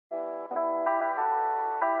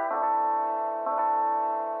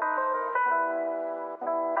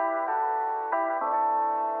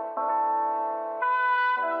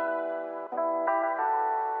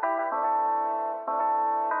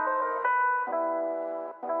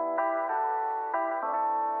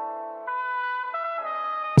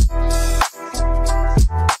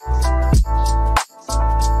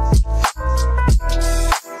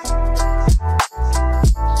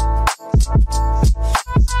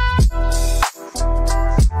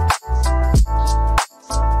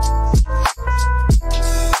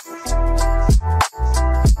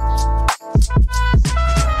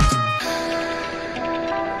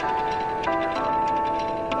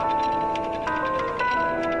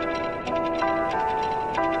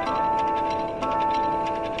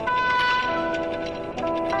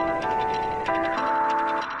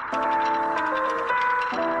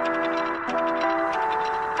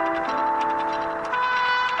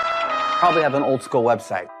probably have an old school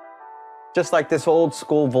website, just like this old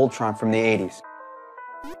school Voltron from the 80s.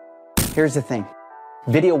 Here's the thing.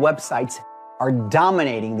 Video websites are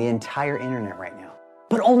dominating the entire internet right now.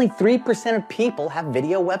 But only 3% of people have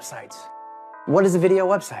video websites. What is a video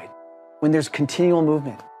website? When there's continual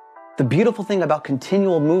movement. The beautiful thing about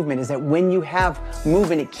continual movement is that when you have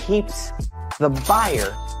movement, it keeps the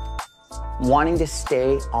buyer wanting to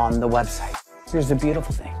stay on the website. Here's the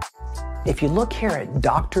beautiful thing. If you look here at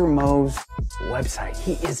Dr. Mo's website,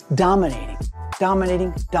 he is dominating. His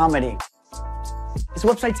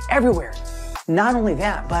website's everywhere. Not only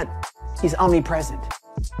that, but he's omnipresent.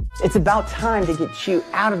 It's about time to get you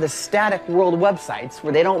out of the static world websites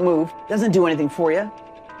where they don't move, doesn't do anything for you,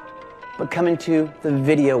 but come into the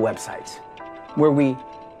video websites where we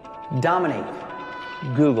dominate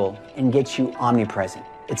Google and get you omnipresent.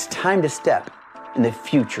 It's time to step in the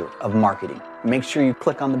future of marketing. Make sure you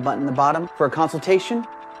click on the button at the bottom for a consultation,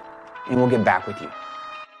 and we'll get back with you.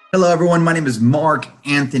 Hello, everyone. My name is Mark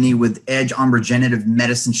Anthony with Edge on Regenerative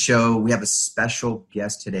Medicine Show. We have a special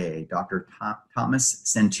guest today, Dr. Thomas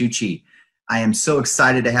Santucci. I am so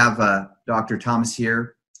excited to have Dr. Thomas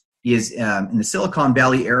here. He is in the Silicon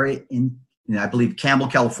Valley area in I believe, Campbell,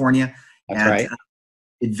 California. That's right.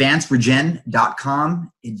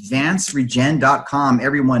 AdvancedRegen.com. AdvancedRegen.com.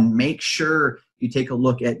 Everyone, make sure you take a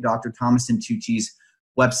look at Dr. Thomas Santucci's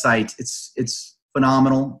website. It's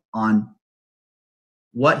phenomenal on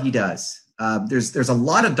what he does. There's a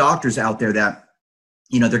lot of doctors out there that,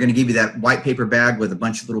 they're going to give you that white paper bag with a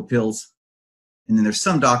bunch of little pills. And then there's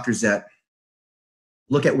some doctors that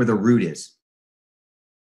look at where the root is.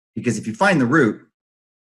 Because if you find the root,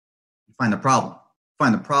 you find the problem.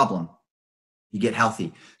 Find the problem, you get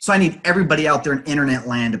healthy. So I need everybody out there in internet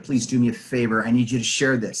land to please do me a favor. I need you to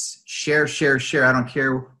share this. Share. I don't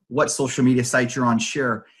care what social media site you're on,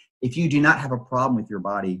 share. If you do not have a problem with your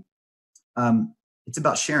body, it's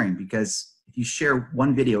about sharing, because if you share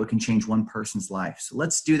one video, it can change one person's life. So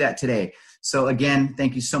let's do that today. So again,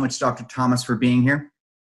 thank you so much, Dr. Thomas, for being here.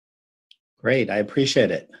 Great. I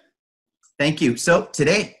appreciate it. Thank you. So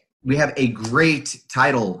today we have a great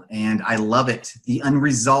title, and I love it. The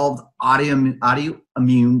Unresolved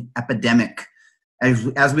Autoimmune Epidemic.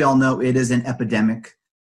 As we all know, it is an epidemic.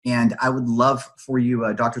 And I would love for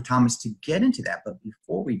you, Dr. Thomas, to get into that. But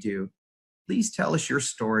before we do, please tell us your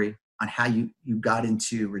story on how you got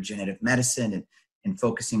into regenerative medicine and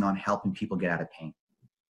focusing on helping people get out of pain.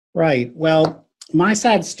 Right. Well, my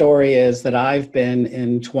sad story is that I've been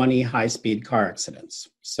in 20 high-speed car accidents.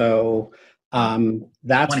 So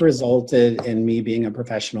that's 20. resulted in me being a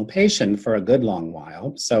professional patient for a good long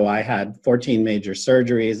while. So I had 14 major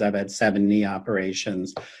surgeries. I've had 7 knee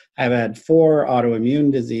operations. I've had 4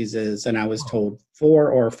 autoimmune diseases, and I was told 4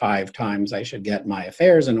 or 5 times I should get my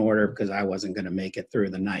affairs in order because I wasn't going to make it through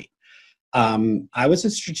the night. I was a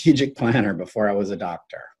strategic planner before I was a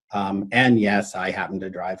doctor. And yes, I happen to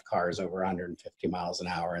drive cars over 150 miles an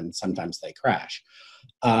hour, and sometimes they crash.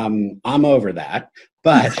 I'm over that,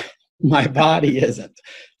 but my body isn't.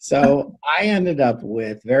 So I ended up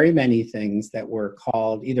with very many things that were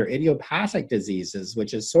called either idiopathic diseases,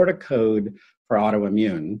 which is sort of code for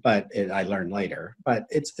autoimmune, but I learned later. But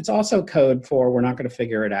it's also code for we're not going to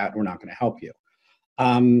figure it out, we're not going to help you.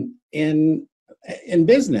 In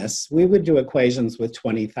business, we would do equations with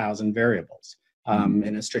 20,000 variables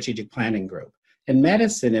in a strategic planning group. In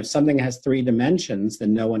medicine, if something has 3 dimensions,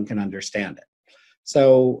 then no one can understand it.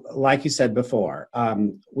 So like you said before,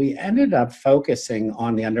 we ended up focusing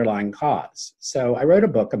on the underlying cause. So I wrote a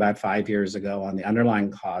book about 5 years ago on the underlying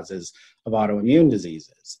causes of autoimmune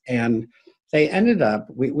diseases. And they ended up,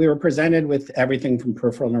 we were presented with everything from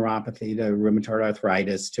peripheral neuropathy to rheumatoid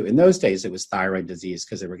arthritis to, in those days, it was thyroid disease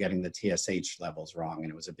because they were getting the TSH levels wrong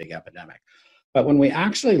and it was a big epidemic. But when we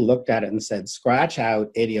actually looked at it and said, scratch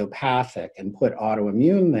out idiopathic and put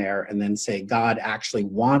autoimmune there and then say, God actually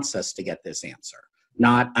wants us to get this answer,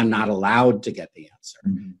 not I'm not allowed to get the answer,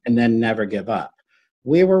 and then never give up.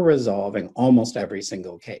 We were resolving almost every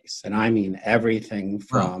single case. And I mean everything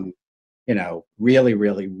from really,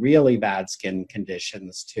 really, really bad skin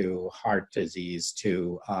conditions to heart disease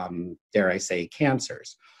to, dare I say,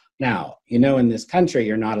 cancers. Now, in this country,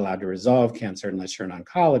 you're not allowed to resolve cancer unless you're an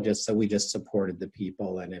oncologist. So we just supported the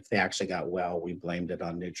people. And if they actually got well, we blamed it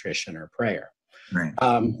on nutrition or prayer. Right.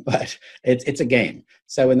 But it's a game.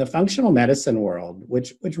 So in the functional medicine world,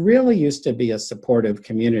 which really used to be a supportive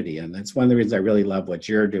community, and that's one of the reasons I really love what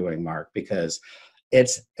you're doing, Mark, because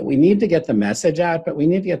we need to get the message out, but we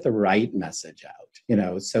need to get the right message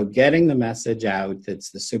out, so getting the message out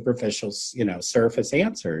that's the superficial, surface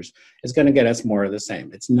answers is going to get us more of the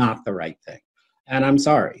same. It's not the right thing. And I'm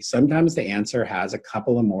sorry, sometimes the answer has a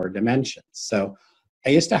couple of more dimensions. So I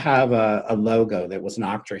used to have a logo that was an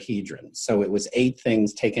octahedron. So it was 8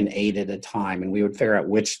 things taken 8 at a time, and we would figure out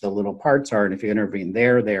which the little parts are. And if you intervene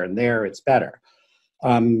there, there, and there, it's better.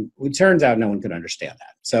 It turns out no one could understand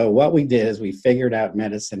that. So what we did is we figured out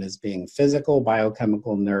medicine as being physical,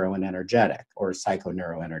 biochemical, neuro, and energetic, or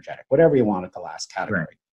psychoneuroenergetic, whatever you want at the last category.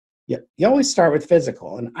 Right. You always start with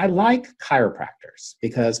physical. And I like chiropractors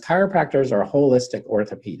because chiropractors are holistic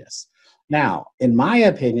orthopedists. Now, in my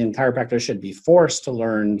opinion, chiropractors should be forced to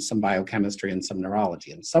learn some biochemistry and some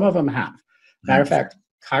neurology, and some of them have. Matter of fact,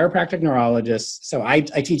 chiropractic neurologists, so I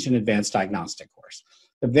teach an advanced diagnostic course.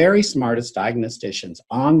 The very smartest diagnosticians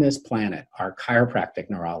on this planet are chiropractic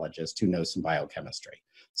neurologists who know some biochemistry.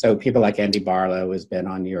 So people like Andy Barlow has been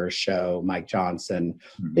on your show, Mike Johnson.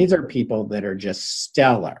 These are people that are just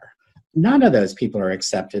stellar. None of those people are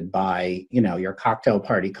accepted by, your cocktail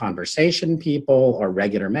party conversation people or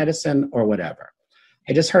regular medicine or whatever.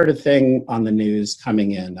 I just heard a thing on the news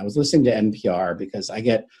coming in. I was listening to NPR because I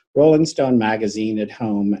get Rolling Stone magazine at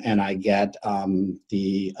home, and I get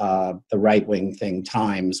the right-wing thing,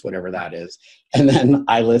 Times, whatever that is, and then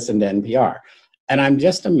I listen to NPR. And I'm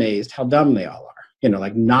just amazed how dumb they all are.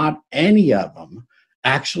 Like not any of them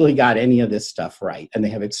actually got any of this stuff right, and they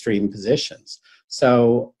have extreme positions.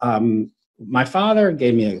 So my father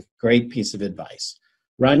gave me a great piece of advice.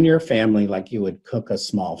 Run your family like you would cook a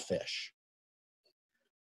small fish,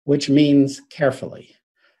 which means carefully.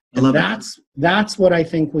 And that's what I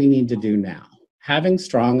think we need to do now. Having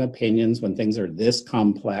strong opinions when things are this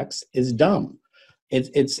complex is dumb.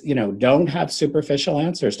 It's don't have superficial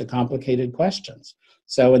answers to complicated questions.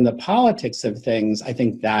 So in the politics of things, I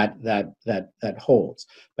think that holds,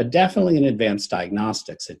 but definitely in advanced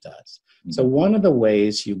diagnostics, it does. So one of the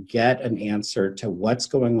ways you get an answer to what's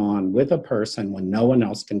going on with a person when no one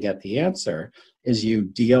else can get the answer is you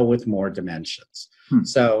deal with more dimensions.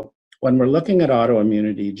 So when we're looking at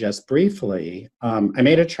autoimmunity, just briefly, I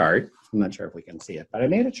made a chart. I'm not sure if we can see it, but I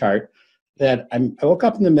made a chart that I woke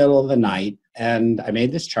up in the middle of the night and I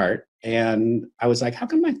made this chart. And I was like, how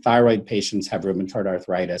come my thyroid patients have rheumatoid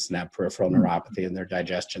arthritis and have peripheral neuropathy and their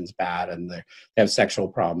digestion's bad and they have sexual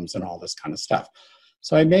problems and all this kind of stuff?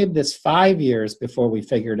 So I made this 5 years before we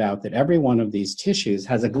figured out that every one of these tissues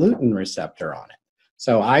has a gluten receptor on it.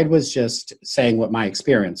 So I was just saying what my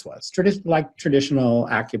experience was, like traditional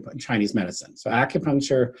Chinese medicine. So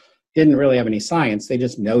acupuncture didn't really have any science. They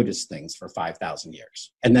just noticed things for 5,000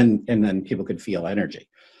 years. And then people could feel energy.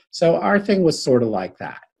 So our thing was sort of like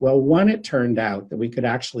that. Well, when it turned out that we could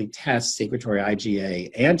actually test secretory IgA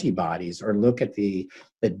antibodies or look at the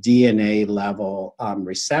DNA level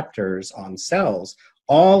receptors on cells,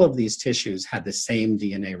 all of these tissues had the same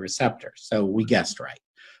DNA receptor. So we guessed right.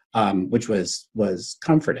 Which was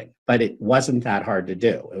comforting, but it wasn't that hard to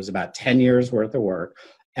do. It was about 10 years worth of work.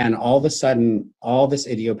 And all of a sudden, all this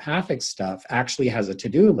idiopathic stuff actually has a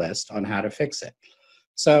to-do list on how to fix it.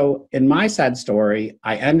 So in my sad story,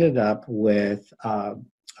 I ended up with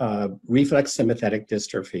reflex sympathetic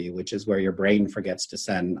dystrophy, which is where your brain forgets to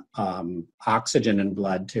send oxygen and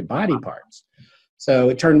blood to body parts. So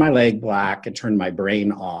it turned my leg black, it turned my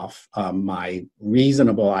brain off. My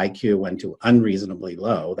reasonable IQ went to unreasonably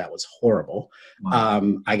low. That was horrible.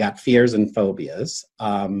 Wow. I got fears and phobias.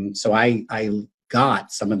 So I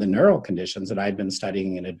got some of the neural conditions that I'd been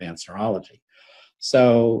studying in advanced neurology.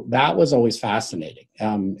 So that was always fascinating.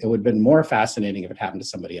 It would have been more fascinating if it happened to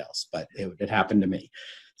somebody else, but it happened to me.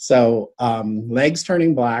 So legs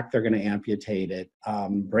turning black, they're going to amputate it.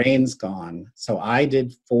 Brain's gone. So I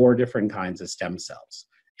did 4 different kinds of stem cells.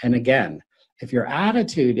 And again, if your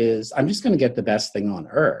attitude is, I'm just going to get the best thing on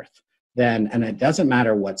earth, then, and it doesn't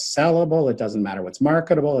matter what's sellable, it doesn't matter what's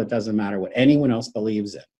marketable, it doesn't matter what anyone else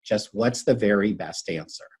believes in, just what's the very best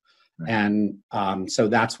answer. Right. And so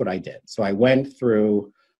that's what I did. So I went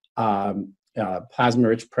through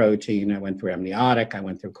plasma-rich protein, I went through amniotic, I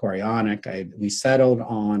went through chorionic. We settled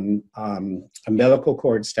on umbilical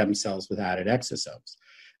cord stem cells with added exosomes.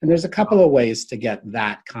 And there's a couple of ways to get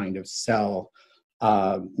that kind of cell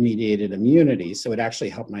mediated immunity. So it actually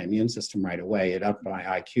helped my immune system right away. It upped my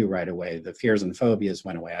IQ right away. The fears and phobias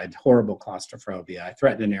went away. I had horrible claustrophobia. I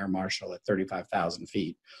threatened an air marshal at 35,000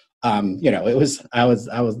 feet. I was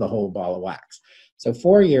the whole ball of wax. So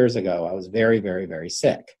 4 years ago, I was very, very, very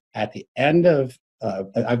sick. At the end of,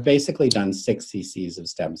 I've basically done 6 cc's of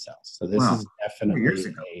stem cells. So this is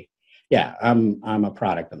definitely I'm a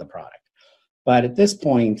product of the product. But at this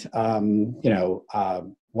point,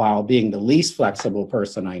 while being the least flexible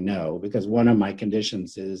person I know, because one of my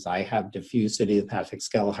conditions is I have diffuse idiopathic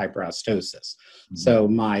skeletal hyperostosis. So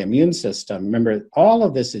my immune system, remember, all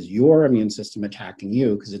of this is your immune system attacking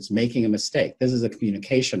you because it's making a mistake. This is a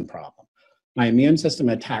communication problem. My immune system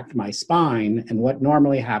attacked my spine, and what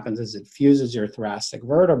normally happens is it fuses your thoracic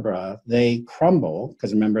vertebra. They crumble,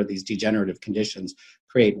 because remember, these degenerative conditions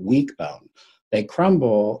create weak bone. They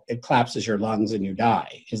crumble, it collapses your lungs, and you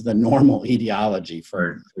die, is the normal etiology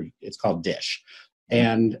for it's called DISH.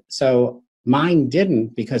 And so mine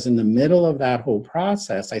didn't, because in the middle of that whole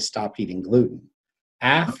process, I stopped eating gluten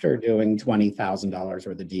after doing $20,000 worth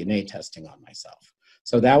of DNA testing on myself.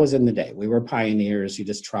 So that was in the day. We were pioneers. You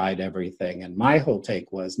just tried everything. And my whole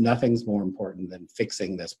take was nothing's more important than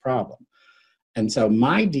fixing this problem. And so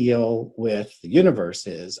my deal with the universe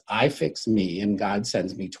is I fix me and God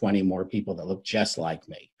sends me 20 more people that look just like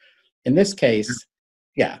me. In this case,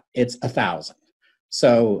 yeah, it's 1,000.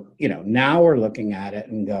 So, now we're looking at it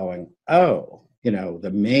and going, oh,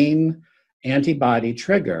 the main antibody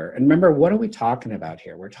trigger. And remember, what are we talking about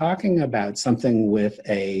here? We're talking about something with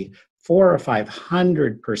a 400 or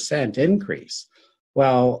 500% increase.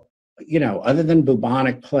 Well, other than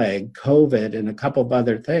bubonic plague, COVID, and a couple of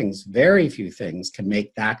other things, very few things can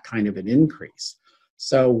make that kind of an increase.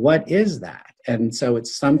 So what is that? And so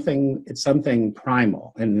it's something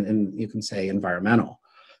primal, and you can say environmental.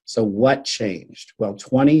 So what changed? Well,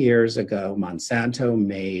 20 years ago, Monsanto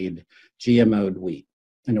made GMO'd wheat.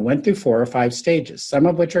 And it went through 4 or 5 stages, some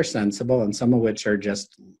of which are sensible and some of which are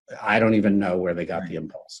just, I don't even know where they got the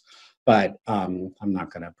impulse. But I'm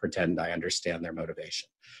not going to pretend I understand their motivation.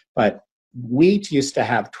 But wheat used to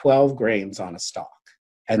have 12 grains on a stalk.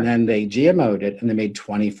 And then they GMO'd it and they made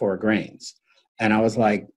 24 grains. And I was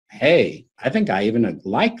like, hey, I think I even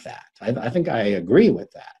like that. I think I agree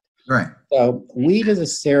with that. Right. So wheat is a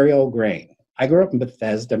cereal grain. I grew up in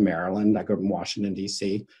Bethesda, Maryland. I grew up in Washington,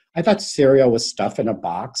 D.C. I thought cereal was stuff in a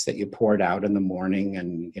box that you poured out in the morning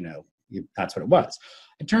and, that's what it was.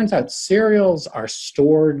 It turns out cereals are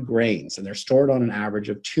stored grains, and they're stored on an average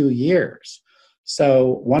of 2 years.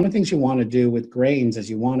 So one of the things you want to do with grains is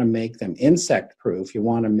you want to make them insect proof. You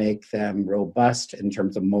want to make them robust in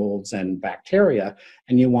terms of molds and bacteria,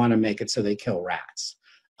 and you want to make it so they kill rats.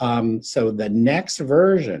 So the next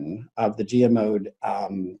version of the GMO'd,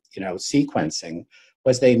 sequencing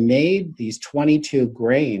was they made these 22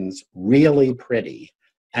 grains really pretty,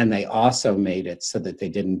 and they also made it so that they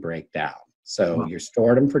didn't break down. So you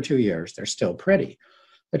stored them for 2 years, they're still pretty.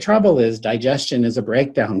 The trouble is digestion is a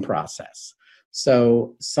breakdown process.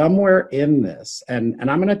 So somewhere in this, and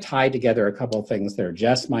I'm going to tie together a couple of things that are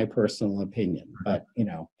just my personal opinion, but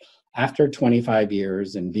after 25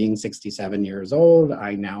 years and being 67 years old,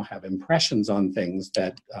 I now have impressions on things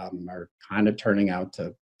that are kind of turning out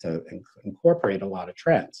to incorporate a lot of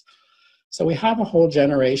trends. So we have a whole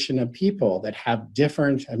generation of people that have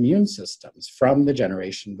different immune systems from the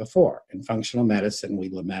generation before. In functional medicine, we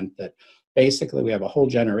lament that basically we have a whole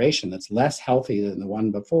generation that's less healthy than the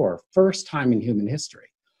one before, first time in human history.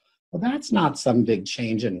 Well, that's not some big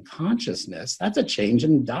change in consciousness. That's a change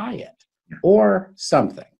in diet or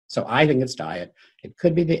something. So I think it's diet. It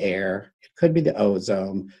could be the air. It could be the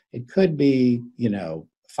ozone. It could be,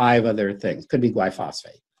 5 other things. Could be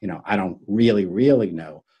glyphosate. I don't really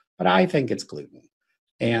know, but I think it's gluten.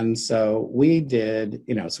 And so we did,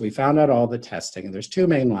 so we found out all the testing, and there's 2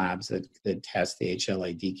 main labs that test the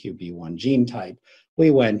HLA-DQB1 gene type.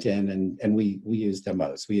 We went in and we used the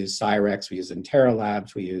most. We used Cyrex, we used Intera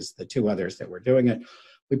Labs, we used the 2 others that were doing it.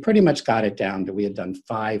 We pretty much got it down to, we had done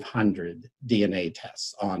 500 DNA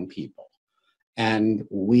tests on people, and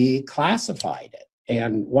we classified it.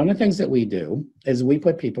 And one of the things that we do is we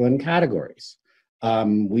put people in categories.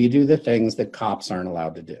 We do the things that cops aren't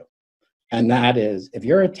allowed to do. And that is, if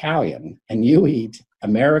you're Italian and you eat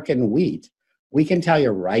American wheat, we can tell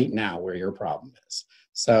you right now where your problem is.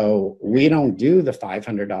 So we don't do the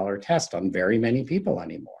 $500 test on very many people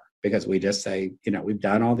anymore, because we just say, we've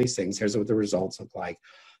done all these things. Here's what the results look like.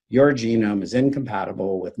 Your genome is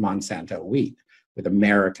incompatible with Monsanto wheat, with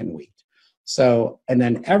American wheat. So, and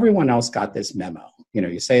then everyone else got this memo.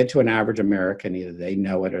 You say it to an average American, either they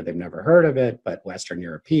know it or they've never heard of it, but Western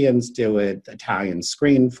Europeans do it, Italians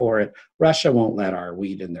screen for it. Russia won't let our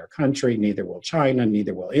wheat in their country, neither will China,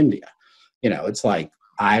 neither will India. It's like,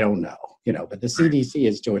 I don't know, but the CDC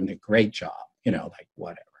is doing a great job,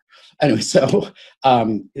 whatever. Anyway, so,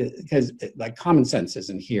 because like common sense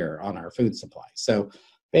isn't here on our food supply. So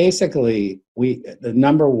basically, the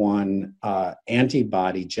number one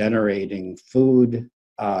antibody generating food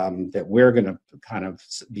that we're going to kind of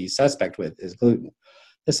be suspect with is gluten.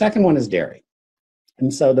 The second one is dairy.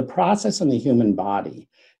 And so the process in the human body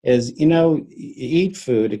is, you eat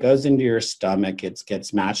food, it goes into your stomach, it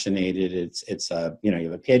gets machinated, you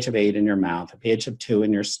have a pH of 8 in your mouth, a pH of 2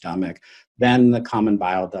 in your stomach, then the common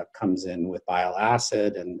bile duct comes in with bile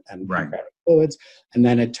acid and pancreatic fluids, and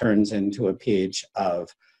then it turns into a pH of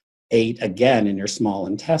 8 again in your small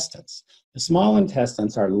intestines. The small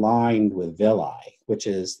intestines are lined with villi, which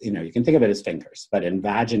is, you can think of it as fingers, but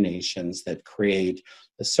invaginations that create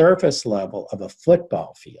the surface level of a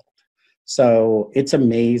football field. So it's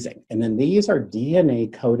amazing. And then these are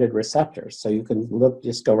DNA-coded receptors. So you can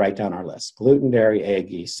just go right down our list: gluten, dairy, egg,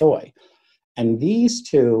 yeast, soy. And these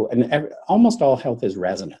two, almost all health is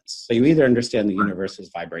resonance. So you either understand the universe is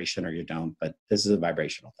vibration or you don't, but this is a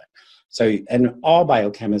vibrational thing. So, and all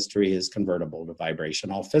biochemistry is convertible to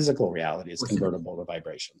vibration. All physical reality is convertible to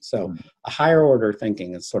vibration. So a higher order of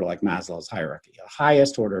thinking is sort of like Maslow's hierarchy. A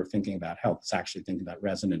highest order of thinking about health is actually thinking about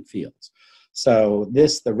resonant fields. So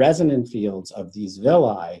the resonant fields of these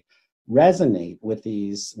villi resonate with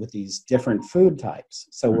these different food types.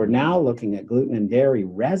 So we're now looking at gluten and dairy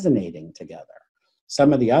resonating together.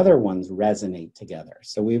 Some of the other ones resonate together.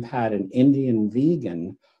 So we've had an Indian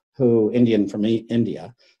vegan Indian from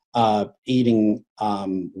India, eating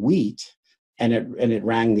wheat, and it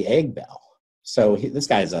rang the egg bell. So this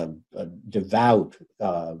guy's a devout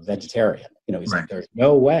vegetarian. He's like, there's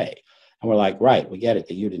no way. And we're like, right, we get it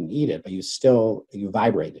that you didn't eat it, but you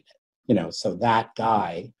vibrated it. So that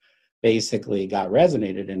guy basically got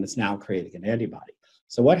resonated, and it's now creating an antibody.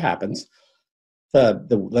 So what happens?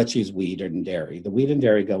 Let's use wheat and dairy. The wheat and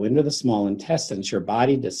dairy go into the small intestines. Your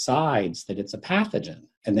body decides that it's a pathogen,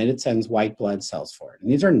 and then it sends white blood cells for it.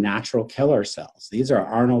 And these are natural killer cells. These are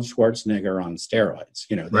Arnold Schwarzenegger on steroids.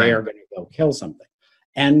 They are going to go kill something,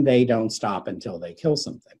 and they don't stop until they kill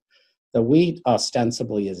something. The wheat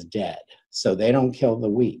ostensibly is dead, so they don't kill the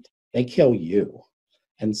wheat. They kill you.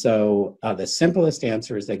 And so the simplest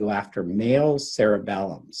answer is they go after male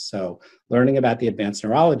cerebellums. So learning about the advanced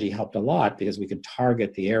neurology helped a lot because we could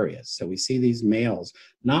target the areas. So we see these males,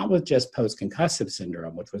 not with just post-concussive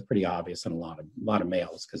syndrome, which was pretty obvious in a lot of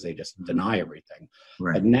males because they just deny everything.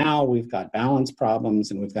 Right. But now we've got balance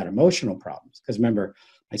problems and we've got emotional problems. Because remember,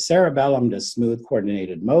 my cerebellum does smooth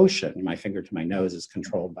coordinated motion. My finger to my nose is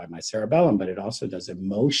controlled by my cerebellum, but it also does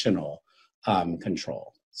emotional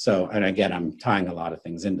control. So, and again, I'm tying a lot of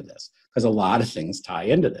things into this because a lot of things tie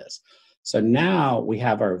into this. So now we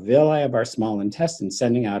have our villi of our small intestine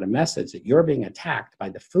sending out a message that you're being attacked by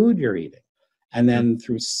the food you're eating. And then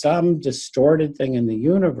through some distorted thing in the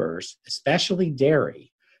universe, especially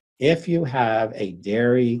dairy, if you have a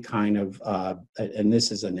dairy kind of, and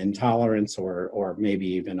this is an intolerance or maybe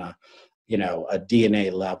even a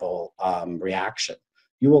DNA level reaction,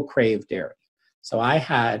 you will crave dairy. So I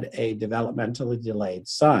had a developmentally delayed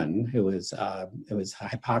son who was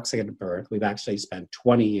hypoxic at birth. We've actually spent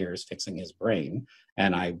 20 years fixing his brain.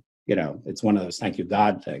 And it's one of those thank you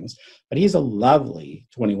God things. But he's a lovely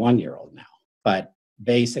 21-year-old now. But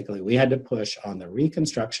basically, we had to push on the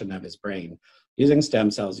reconstruction of his brain using stem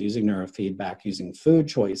cells, using neurofeedback, using food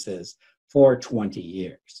choices for 20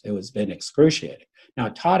 years. It was been excruciating. Now,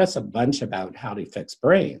 it taught us a bunch about how to fix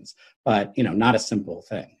brains, but not a simple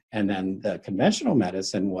thing. And then the conventional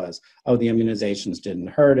medicine was, the immunizations didn't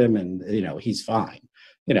hurt him and, he's fine.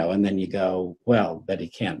 And then you go, well, but he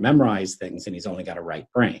can't memorize things and he's only got a right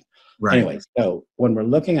brain. Right. Anyway, so when we're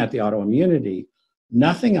looking at the autoimmunity,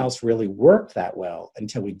 nothing else really worked that well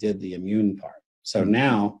until we did the immune part. So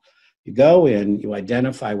now you go in, you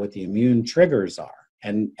identify what the immune triggers are.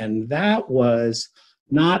 And that was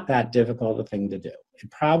not that difficult a thing to do. It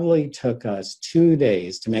probably took us 2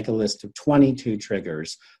 days to make a list of 22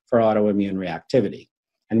 triggers for autoimmune reactivity.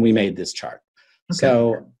 And we made this chart. Okay.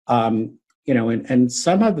 So, and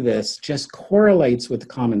some of this just correlates with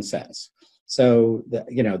common sense. So,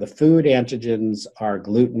 the food antigens are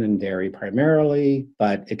gluten and dairy primarily,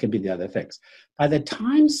 but it could be the other things. By the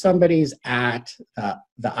time somebody's at the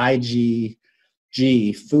IgG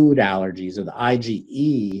food allergies or the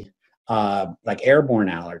IgE, like airborne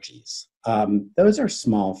allergies, those are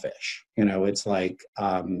small fish. It's like,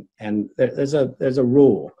 and there's a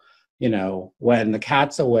rule, when the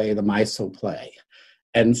cat's away, the mice will play.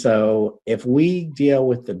 And so if we deal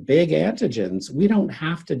with the big antigens, we don't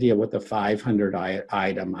have to deal with the 500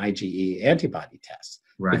 item IgE antibody test,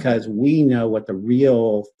 right? Because we know what the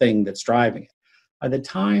real thing that's driving it. By the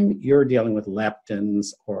time you're dealing with leptins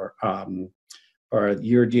or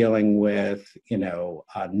you're dealing with,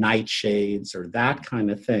 nightshades or that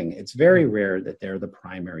kind of thing, it's very rare that they're the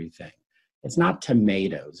primary thing. It's not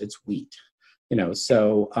tomatoes, it's wheat.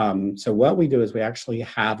 So what we do is we actually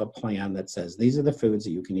have a plan that says these are the foods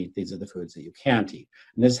that you can eat, these are the foods that you can't eat,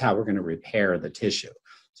 and this is how we're going to repair the tissue.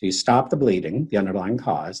 So you stop the bleeding, the underlying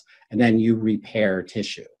cause, and then you repair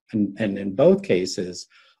tissue. And in both cases,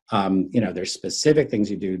 there's specific things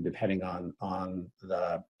you do depending on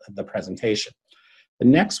the presentation. The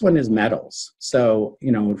next one is metals. So,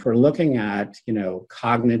 if we're looking at,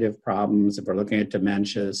 cognitive problems, if we're looking at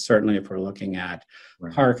dementias, certainly if we're looking at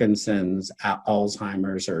Parkinson's,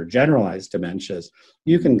 Alzheimer's, or generalized dementias,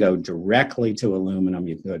 you can go directly to aluminum,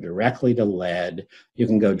 you can go directly to lead, you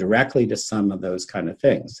can go directly to some of those kind of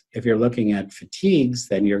things. If you're looking at fatigues,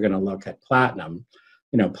 then you're going to look at platinum.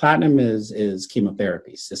 Platinum is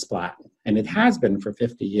chemotherapy, cisplatin, and it has been for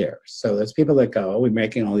 50 years. So there's people that go, we're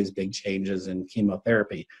making all these big changes in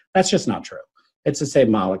chemotherapy. That's just not true. It's the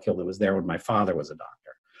same molecule that was there when my father was a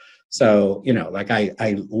doctor. So,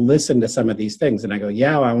 I listen to some of these things and I go,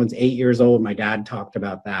 yeah, when I was 8 years old, my dad talked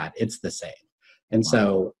about that. It's the same. And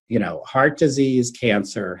so, heart disease,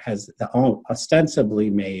 cancer has ostensibly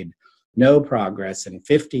made no progress in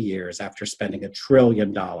 50 years after spending $1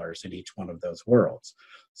 trillion in each one of those worlds.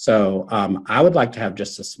 So I would like to have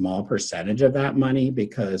just a small percentage of that money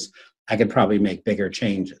because I could probably make bigger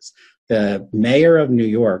changes. The mayor of New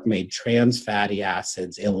York made trans fatty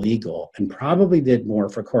acids illegal and probably did more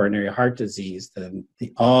for coronary heart disease than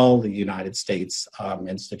all the United States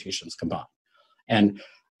institutions combined. And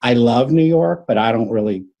I love New York, but I don't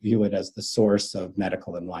really view it as the source of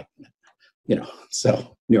medical enlightenment.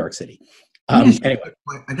 So New York City. Anyway,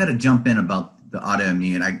 I got to jump in about the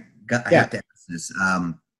autoimmune. I have to ask this.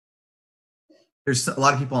 There's a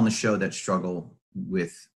lot of people on the show that struggle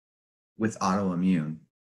with autoimmune.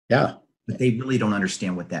 Yeah, but they really don't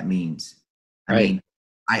understand what that means. I mean,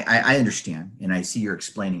 I understand, and I see you're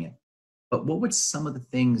explaining it. But what would some of the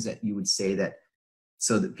things that you would say that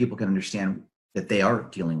so that people can understand that they are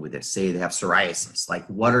dealing with it? Say they have psoriasis. Like,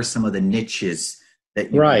 what are some of the niches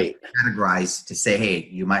that you categorize to say, hey,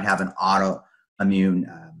 you might have an autoimmune?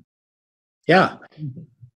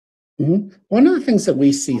 Mm-hmm. One of the things that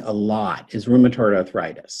we see a lot is rheumatoid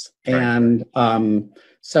arthritis. And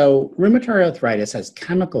so rheumatoid arthritis has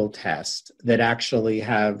chemical tests that actually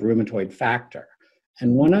have rheumatoid factor.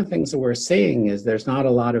 And one of the things that we're seeing is there's not a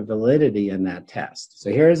lot of validity in that test.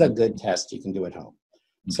 So here's a good test you can do at home.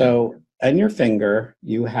 So on your finger,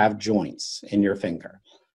 you have joints in your finger.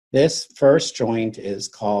 This first joint is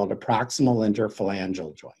called a proximal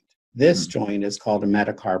interphalangeal joint. This joint is called a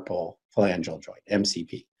metacarpal phalangeal joint,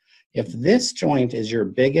 MCP. If this joint is your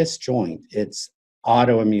biggest joint, it's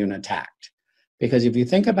autoimmune attacked. Because if you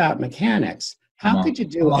think about mechanics, how could you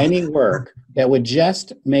do any work that would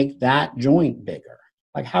just make that joint bigger?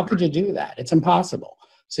 Like, how could you do that? It's impossible.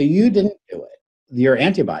 So you didn't do it. Your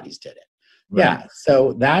antibodies did it. Yeah,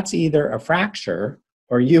 so that's either a fracture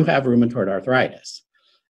or you have rheumatoid arthritis.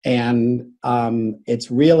 And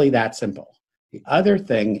it's really that simple. The other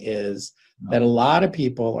thing is that a lot of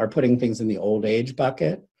people are putting things in the old age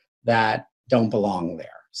bucket that don't belong there.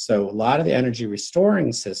 So a lot of the energy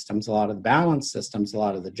restoring systems, a lot of the balance systems, a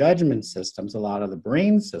lot of the judgment systems, a lot of the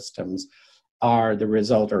brain systems are the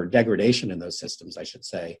result, or degradation in those systems, I should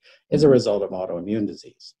say, is a result of autoimmune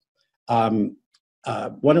disease.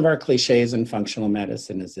 One of our cliches in functional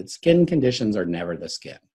medicine is that skin conditions are never the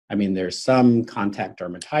skin. I mean, there's some contact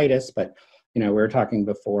dermatitis, but we were talking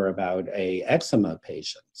before about a eczema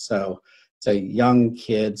patient. So it's a young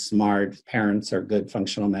kid, smart, parents are good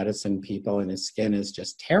functional medicine people, and his skin is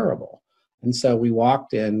just terrible. And so we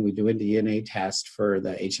walked in, we do a DNA test for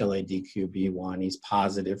the HLA-DQB1. He's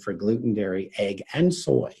positive for gluten, dairy, egg, and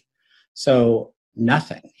soy. So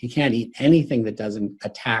nothing. He can't eat anything that doesn't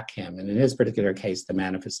attack him. And in his particular case, the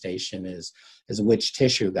manifestation is which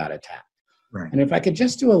tissue got attacked. And if I could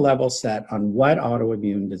just do a level set on what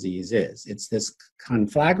autoimmune disease is, it's this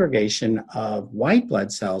conflagration of white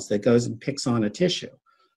blood cells that goes and picks on a tissue.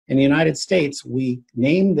 In the United States, we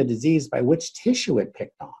name the disease by which tissue it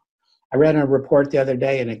picked on. I read a report the other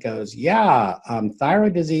day and it goes,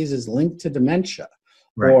 thyroid disease is linked to dementia.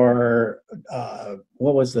 Or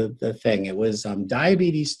what was the thing? It was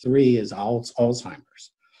diabetes 3 is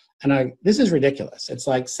Alzheimer's. And this is ridiculous. It's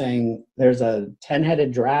like saying there's a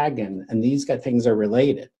 10-headed dragon and these things are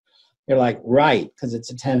related. You're like, right, because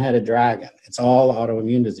it's a 10-headed dragon. It's all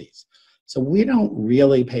autoimmune disease. So we don't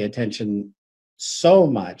really pay attention so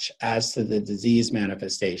much as to the disease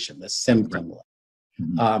manifestation, the symptom.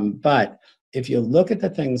 But if you look at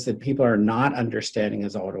the things that people are not understanding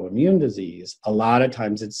as autoimmune disease, a lot of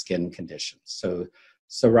times it's skin conditions. So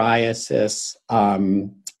psoriasis,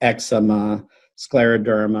 eczema,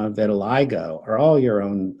 scleroderma, vitiligo are all your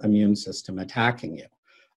own immune system attacking you.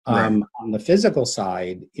 Right. On the physical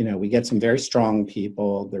side, we get some very strong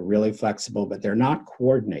people. They're really flexible, but they're not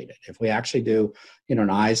coordinated. If we actually do, an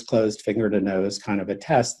eyes closed, finger to nose kind of a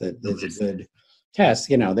test that is a good test,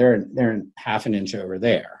 they're half an inch over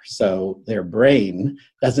there. So their brain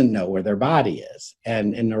doesn't know where their body is.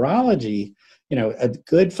 And in neurology, a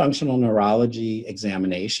good functional neurology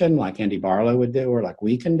examination like Andy Barlow would do or like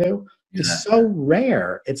we can do is so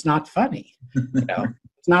rare, it's not funny.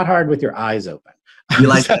 It's not hard with your eyes open. You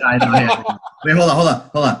like that? I know. Wait,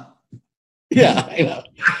 hold on. Yeah, I know.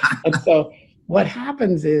 And so what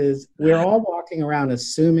happens is we're all walking around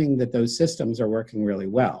assuming that those systems are working really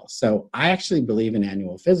well. So I actually believe in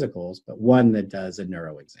annual physicals, but one that does a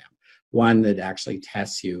neuro exam, one that actually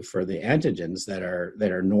tests you for the antigens that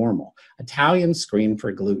are normal. Italians screen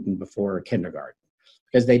for gluten before kindergarten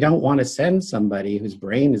because they don't want to send somebody whose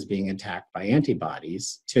brain is being attacked by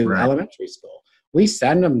antibodies to elementary school. We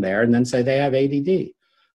send them there and then say they have ADD.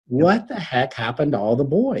 What the heck happened to all the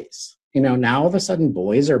boys? Now all of a sudden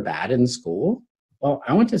boys are bad in school. Well,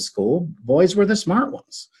 I went to school. Boys were the smart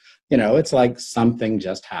ones. It's like something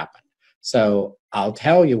just happened. So I'll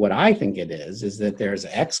tell you what I think it is that there's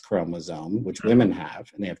X chromosome, which women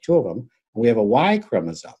have, and they have 2 of them. And we have a Y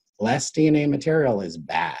chromosome. Less DNA material is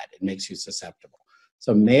bad. It makes you susceptible.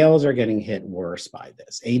 So males are getting hit worse by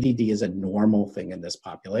this. ADD is a normal thing in this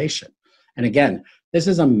population. And again, this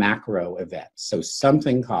is a macro event. So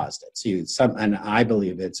something caused it. And I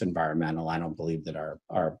believe it's environmental. I don't believe that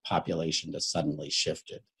our population just suddenly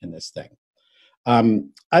shifted in this thing.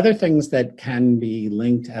 Other things that can be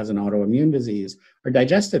linked as an autoimmune disease are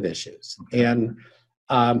digestive issues. And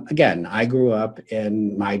again, I grew up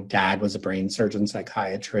and my dad was a brain surgeon,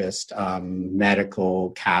 psychiatrist,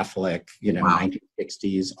 medical, Catholic,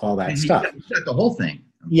 1960s, all that stuff. You got the whole thing.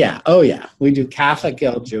 Yeah. Oh, yeah. We do Catholic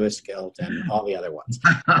guilt, Jewish guilt, and all the other ones.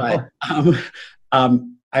 But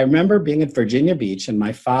I remember being at Virginia Beach and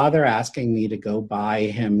my father asking me to go buy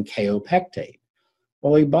him kaopectate.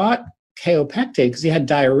 Well, he bought kaopectate because he had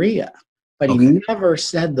diarrhea, but he never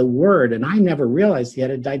said the word, and I never realized he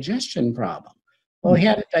had a digestion problem. Well, he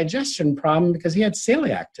had a digestion problem because he had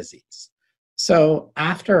celiac disease. So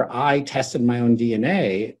after I tested my own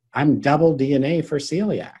DNA, I'm double DNA for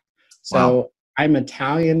celiac. So I'm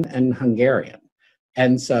Italian and Hungarian.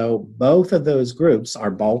 And so both of those groups are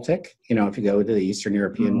Baltic. If you go to the Eastern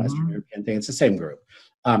European, Western European thing, it's the same group.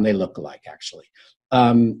 They look alike, actually.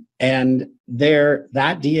 And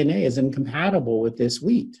that DNA is incompatible with this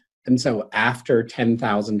wheat. And so after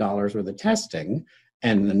 $10,000 worth of testing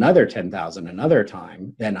and another 10,000 another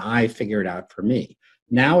time, then I figured out for me.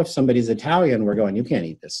 Now, if somebody's Italian, we're going, you can't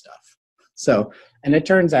eat this stuff. So, and it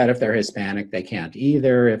turns out if they're Hispanic, they can't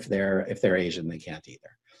either. If they're Asian, they can't either.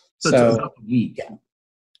 So it's about the wheat.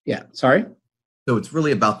 Yeah. Sorry? So it's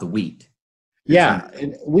really about the wheat. Yeah.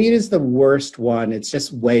 Wheat is the worst one. It's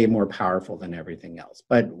just way more powerful than everything else.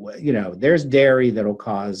 But, there's dairy that'll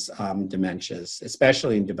cause dementias,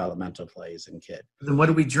 especially in developmental phase in kids. Then what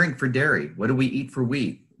do we drink for dairy? What do we eat for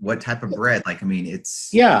wheat? What type of bread? It's...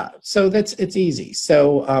 Yeah, so it's easy.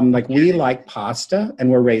 So we like pasta and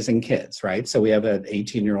we're raising kids, right? So we have an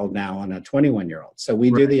 18-year-old now and a 21-year-old. So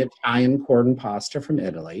we do the Italian cordon pasta from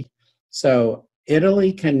Italy. So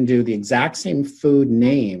Italy can do the exact same food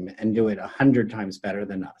name and do it 100 times better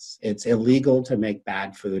than us. It's illegal to make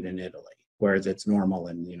bad food in Italy, whereas it's normal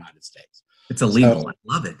in the United States. It's illegal. I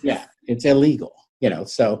love it. Yeah, it's illegal.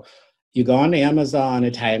 So you go on Amazon,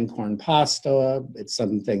 Italian corn pasta. It's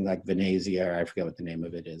something like Venezia, or I forget what the name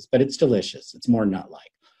of it is, but it's delicious. It's more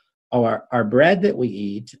nut-like. Our bread that we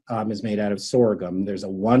eat is made out of sorghum. There's a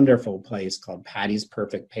wonderful place called Patty's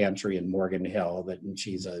Perfect Pantry in Morgan Hill and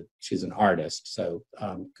she's an artist. So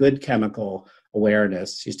good chemical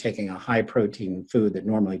awareness. She's taking a high protein food that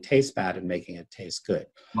normally tastes bad and making it taste good.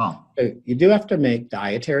 Wow. So you do have to make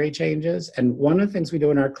dietary changes. And one of the things we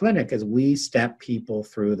do in our clinic is we step people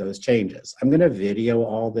through those changes. I'm going to video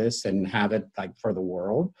all this and have it for the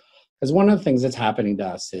world. Because one of the things that's happening to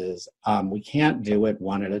us is we can't do it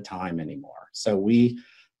one at a time anymore. So we,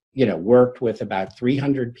 worked with about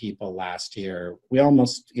 300 people last year. We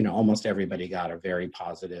almost everybody got a very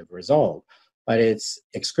positive result, but it's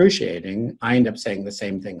excruciating. I end up saying the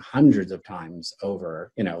same thing hundreds of times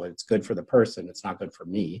over. It's good for the person. It's not good for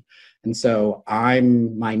me. And so my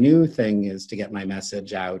new thing is to get my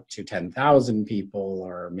message out to 10,000 people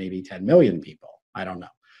or maybe 10 million people. I don't know.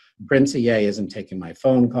 Prince EA isn't taking my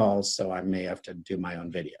phone calls, so I may have to do my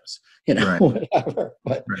own videos, whatever.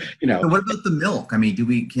 But, So what about the milk?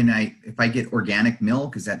 If I get organic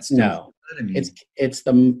milk, is that still good? It's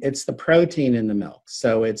the protein in the milk.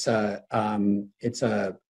 So it's a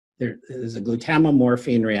there's a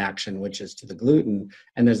glutamomorphine reaction, which is to the gluten,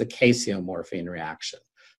 and there's a caseomorphine reaction.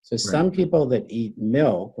 So some people that eat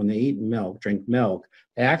milk, when they eat milk, drink milk,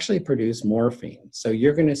 they actually produce morphine. So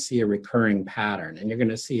you're going to see a recurring pattern, and you're going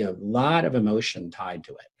to see a lot of emotion tied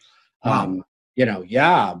to it. Wow.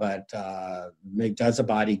 But it does a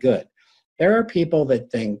body good. There are people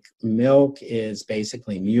that think milk is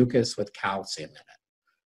basically mucus with calcium in it.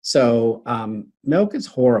 So milk is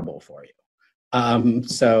horrible for you.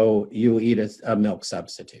 So you eat a milk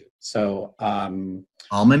substitute. So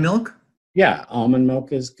Almond milk? yeah, almond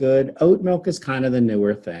milk is good. Oat milk is kind of the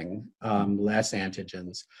newer thing, less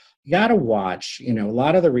antigens. You got to watch, a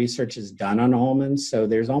lot of the research is done on almonds, so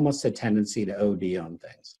there's almost a tendency to OD on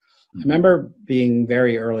things. I remember being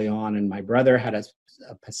very early on, and my brother had a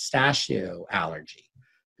pistachio allergy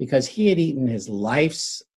because he had eaten his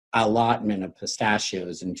life's allotment of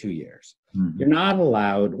pistachios in 2 years. Mm-hmm. You're not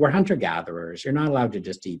allowed, we're hunter-gatherers, you're not allowed to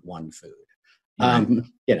just eat one food.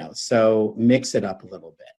 So mix it up a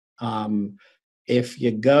little bit. If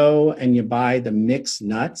you go and you buy the mixed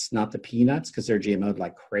nuts, not the peanuts, because they're GMO'd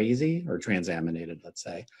like crazy, or transaminated, let's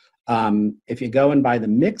say. If you go and buy the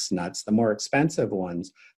mixed nuts, the more expensive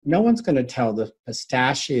ones, no one's going to tell the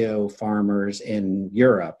pistachio farmers in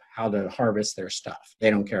Europe how to harvest their stuff. They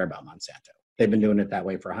don't care about Monsanto. They've been doing it that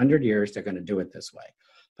way for 100 years. They're going to do it this way.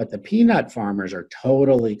 But the peanut farmers are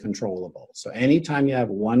totally controllable. So anytime you have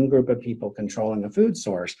one group of people controlling a food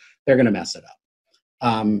source, they're going to mess it up.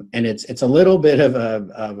 And it's a little bit of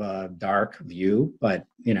a dark view, but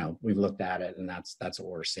we've looked at it, and that's what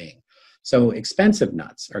we're seeing. So expensive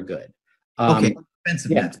nuts are good. Okay,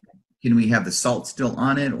 expensive nuts. Can we have the salt still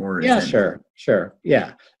on it, or sure,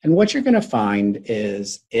 yeah. And what you're going to find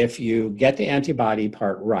is if you get the antibody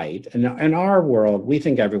part right, and in our world, we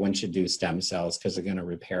think everyone should do stem cells because they're going to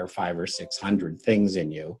repair 500 or 600 things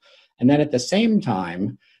in you, and then at the same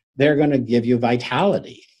time, they're going to give you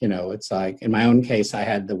vitality. It's like in my own case, I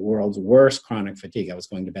had the world's worst chronic fatigue. I was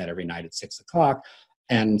going to bed every night at 6 o'clock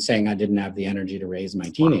and saying I didn't have the energy to raise my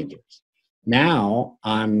teenagers. Now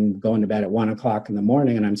I'm going to bed at 1 o'clock in the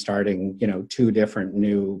morning, and I'm starting, 2 different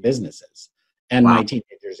new businesses, and my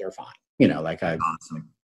teenagers are fine. Awesome.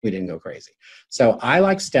 We didn't go crazy. So I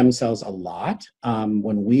like stem cells a lot.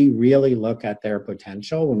 When we really look at their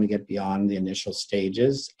potential, when we get beyond the initial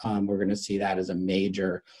stages, we're going to see that as a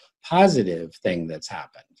major positive thing that's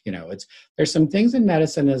happened. There's some things in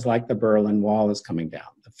medicine as like the Berlin Wall is coming down.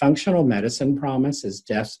 The functional medicine promise is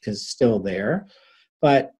still there.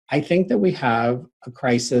 But I think that we have a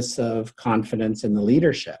crisis of confidence in the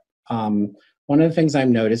leadership. One of the things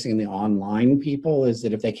I'm noticing in the online people is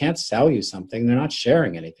that if they can't sell you something, they're not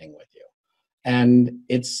sharing anything with you. And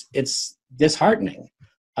it's disheartening.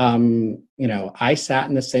 I sat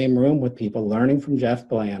in the same room with people learning from Jeff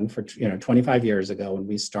Bland for 25 years ago, when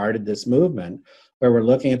we started this movement where we're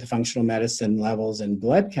looking at the functional medicine levels in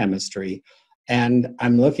blood chemistry. And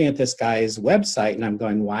I'm looking at this guy's website and I'm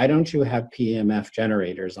going, why don't you have PMF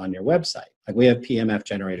generators on your website? Like, we have PMF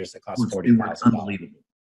generators that cost $40,000.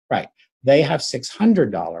 Right. They have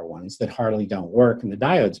 $600 ones that hardly don't work and the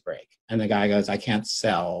diodes break. And the guy goes, I can't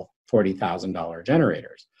sell $40,000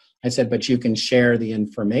 generators. I said, but you can share the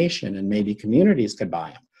information and maybe communities could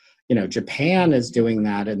buy them. Japan is doing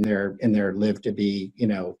that in their live to be,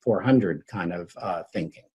 400 kind of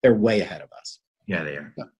thinking. They're way ahead of us. Yeah, they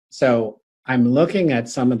are. So I'm looking at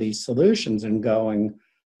some of these solutions and going,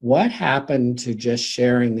 what happened to just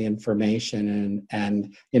sharing the information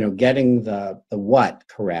and getting the what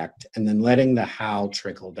correct, and then letting the how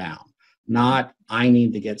trickle down? Not, I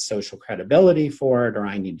need to get social credibility for it, or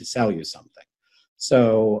I need to sell you something.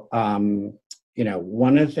 So,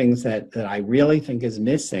 one of the things that I really think is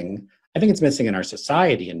missing, I think it's missing in our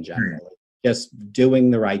society in general, just doing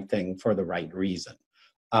the right thing for the right reason.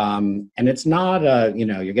 And it's not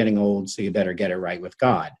you're getting old, so you better get it right with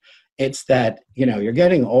God. It's that, you're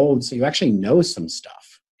getting old, so you actually know some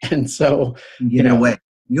stuff. And so, you give it away.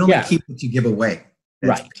 You only keep what you give away.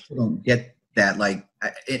 Right. People don't get that.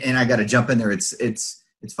 And I got to jump in there. It's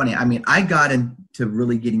funny. I mean, I got into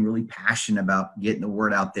really getting really passionate about getting the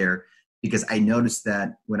word out there because I noticed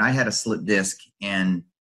that when I had a slip disc and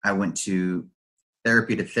I went to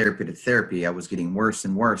therapy, I was getting worse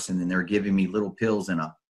and worse. And then they were giving me little pills in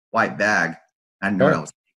a white bag. I didn't know what I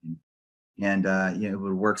was taking. And, it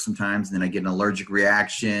would work sometimes. And then I get an allergic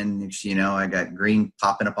reaction. Next, I got green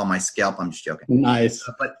popping up on my scalp. I'm just joking. Nice.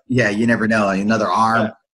 But yeah, you never know. Another arm.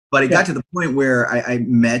 Yeah. But it got to the point where I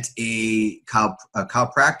met a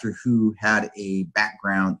chiropractor who had a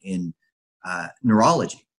background in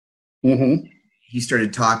neurology. Mm-hmm. He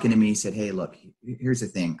started talking to me. He said, hey, look, here's the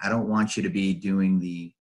thing. I don't want you to be doing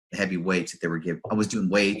the heavy weights that they were giving. I was doing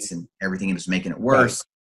weights and everything, and it was making it worse.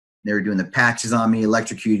 They were doing the patches on me,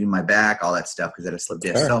 electrocuting my back, all that stuff because I had a slip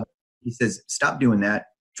disc. Sure. So he says, stop doing that.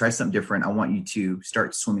 Try something different. I want you to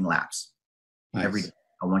start swimming laps every day.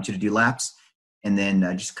 I want you to do laps, and then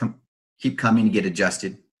just keep coming to get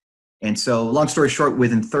adjusted. And so long story short,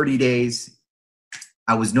 within 30 days,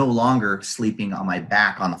 I was no longer sleeping on my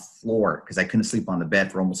back on the floor because I couldn't sleep on the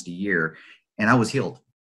bed for almost a year, and I was healed.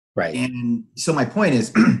 Right. And so my point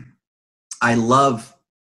is, I love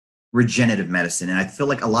regenerative medicine, and I feel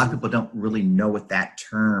like a lot of people don't really know what that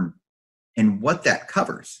term and what that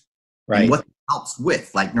covers, Right. and what it helps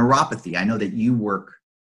with, like neuropathy. I know that you work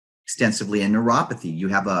extensively in neuropathy. You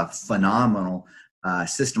have a phenomenal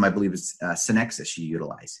system, I believe it's Synexus you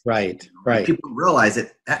utilize. Right, right. People realize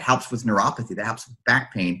that helps with neuropathy, that helps with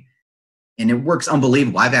back pain, and it works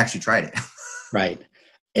unbelievable. I've actually tried it. Right.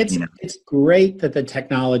 It's great that the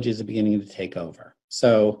technologies are beginning to take over.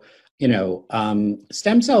 So,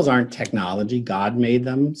 stem cells aren't technology. God made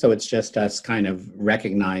them. So it's just us kind of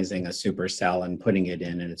recognizing a supercell and putting it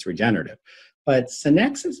in, and it's regenerative. But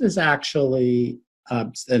Synexus is actually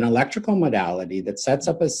an electrical modality that sets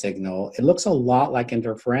up a signal. It looks a lot like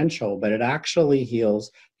interferential, but it actually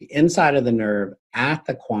heals the inside of the nerve at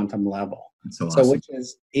the quantum level. So awesome. Which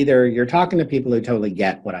is either you're talking to people who totally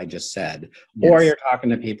get what I just said, or you're talking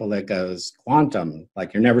to people that goes quantum,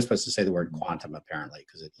 like you're never supposed to say the word quantum apparently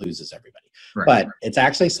because it loses everybody. Right. But it's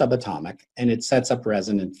actually subatomic, and it sets up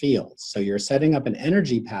resonant fields. So you're setting up an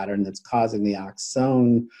energy pattern that's causing the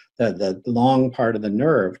axon, the long part of the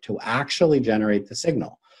nerve, to actually generate the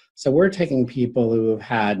signal. So we're taking people who have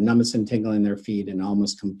had numbness and tingling in their feet and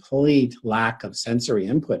almost complete lack of sensory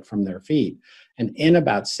input from their feet, and in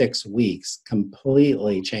about 6 weeks,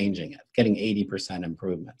 completely changing it, getting 80%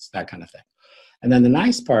 improvements, that kind of thing. And then the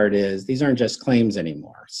nice part is these aren't just claims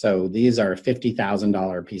anymore. So these are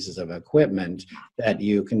 $50,000 pieces of equipment that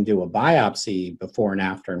you can do a biopsy before and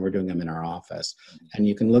after, and we're doing them in our office. And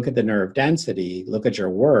you can look at the nerve density, look at your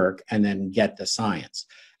work, and then get the science.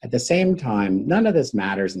 At the same time, none of this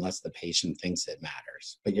matters unless the patient thinks it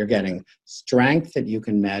matters, but you're getting strength that you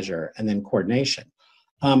can measure, and then coordination.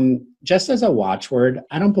 Just as a watchword,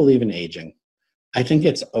 I don't believe in aging. I think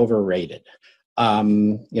it's overrated.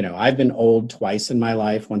 I've been old twice in my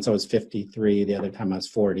life. Once I was 53, the other time I was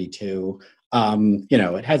 42.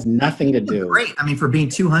 It has nothing to do. Great. I mean, for being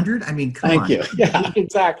 200, I mean, come on. Thank you. Yeah,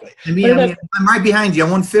 exactly. I mean, I'm right behind you.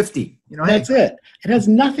 I'm 150. That's it. It has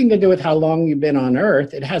nothing to do with how long you've been on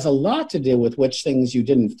Earth. It has a lot to do with which things you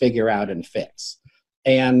didn't figure out and fix.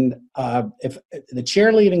 And if the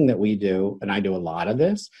cheerleading that we do, and I do a lot of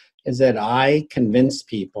this, is that I convince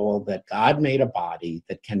people that God made a body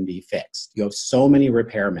that can be fixed. You have so many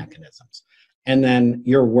repair mechanisms, and then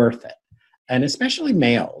you're worth it. And especially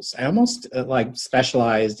males. I almost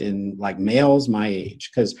specialized in males my age,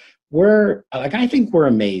 because I think we're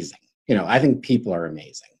amazing. I think people are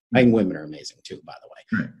amazing. I think women are amazing too, by the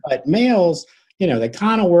way. Right. But males, they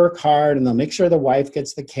kind of work hard, and they'll make sure the wife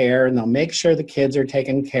gets the care, and they'll make sure the kids are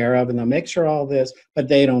taken care of, and they'll make sure all this, but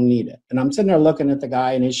they don't need it. And I'm sitting there looking at the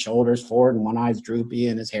guy, and his shoulders forward, and one eye's droopy,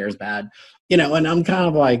 and his hair's bad, and I'm kind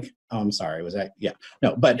of like, oh, I'm sorry, was that? Yeah,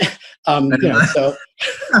 no, but, so.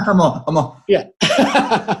 I'm on. Yeah.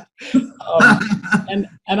 And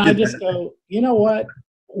I just go, you know what?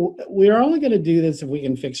 We're only going to do this if we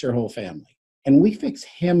can fix your whole family. And we fix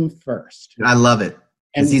him first. I love it.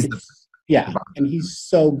 And and he's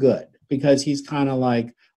so good, because he's kind of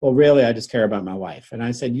like, well, really, I just care about my wife. And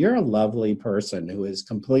I said, you're a lovely person who is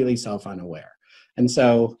completely self-unaware. And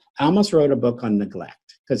so I almost wrote a book on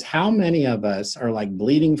neglect, because how many of us are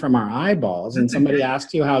bleeding from our eyeballs, and somebody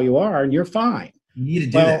asks you how you are and you're fine. You need to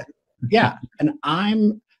do that. Yeah. And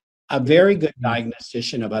I'm a very good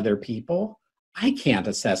diagnostician of other people. I can't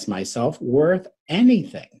assess myself worth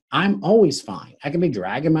anything. I'm always fine. I can be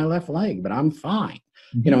dragging my left leg, but I'm fine.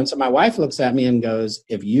 Mm-hmm. And so my wife looks at me and goes,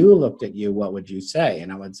 if you looked at you, what would you say?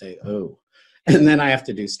 And I would say, oh, and then I have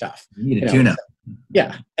to do stuff. You need a tune-up.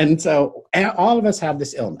 Yeah. And so all of us have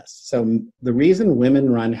this illness. So the reason women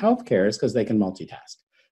run healthcare is because they can multitask.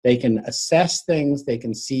 They can assess things. They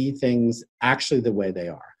can see things actually the way they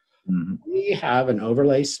are. Mm-hmm. We have an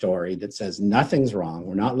overlay story that says nothing's wrong.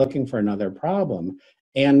 We're not looking for another problem.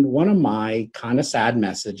 And one of my kind of sad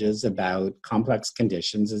messages about complex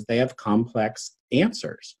conditions is they have complex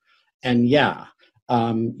answers. And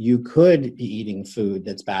you could be eating food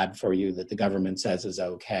that's bad for you that the government says is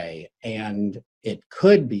okay. And it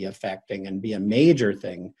could be affecting and be a major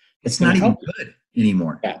thing. It's not even good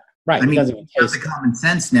anymore. Yeah. Right. I mean, it's common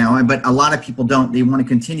sense now, but a lot of people don't. They want to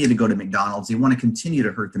continue to go to McDonald's. They want to continue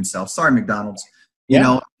to hurt themselves. Sorry, McDonald's. You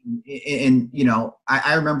know, And you know,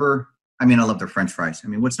 I remember, I mean, I love their French fries. I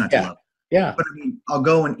mean, what's not to Yeah. love? Yeah. But I mean, I'll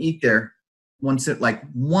go and eat there once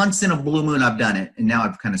in a blue moon I've done it, and now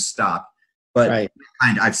I've kind of stopped. But Right.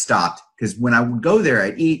 I've stopped because when I would go there,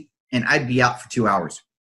 I'd eat and I'd be out for 2 hours.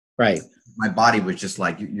 Right. My body was just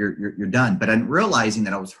like, you're done. But I'm realizing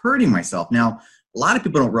that I was hurting myself. Now, a lot of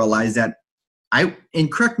people don't realize that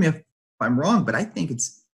and correct me if I'm wrong, but I think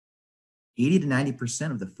it's 80 to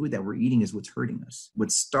 90% of the food that we're eating is what's hurting us.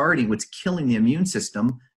 What's killing the immune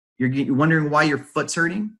system. You're wondering why your foot's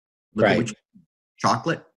hurting? Look at which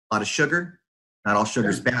chocolate, a lot of sugar. Not all sugar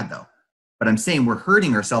is bad though. But I'm saying we're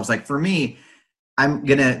hurting ourselves. Like for me, I'm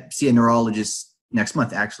going to see a neurologist next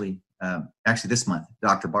month, actually this month,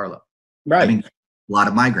 Dr. Barlow. Right. I mean, a lot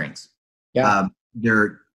of migraines. Yeah.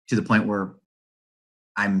 They're to the point where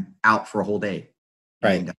I'm out for a whole day.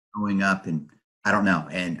 Right. And growing up, and I don't know.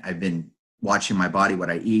 And I've been watching my body, what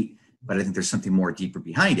I eat, but I think there's something more deeper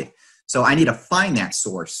behind it. So I need to find that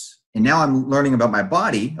source. And now I'm learning about my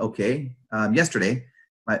body. Okay. Yesterday,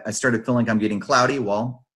 I started feeling like I'm getting cloudy.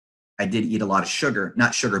 Well, I did eat a lot of sugar,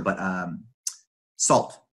 not sugar, but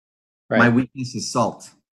salt. Right. My weakness is salt.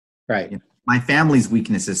 Right. You know, my family's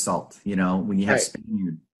weakness is salt. You know, when you have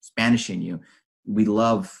Right. Spanish in you, we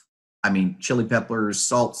love, I mean, chili peppers,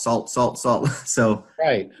 salt. So,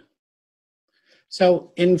 Right.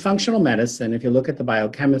 So in functional medicine, if you look at the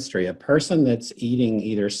biochemistry, a person that's eating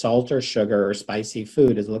either salt or sugar or spicy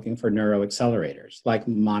food is looking for neuroaccelerators like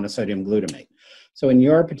monosodium glutamate. So in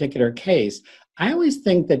your particular case, I always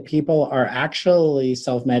think that people are actually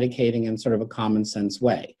self-medicating in sort of a common sense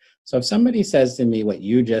way. So if somebody says to me what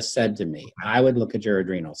you just said to me, I would look at your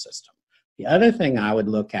adrenal system. The other thing I would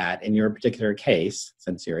look at in your particular case,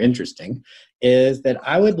 since you're interesting, is that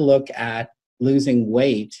I would look at losing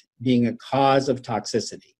weight being a cause of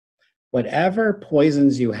toxicity. Whatever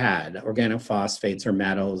poisons you had, organophosphates or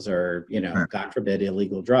metals or, God forbid,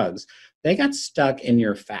 illegal drugs, they got stuck in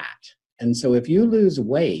your fat. And so if you lose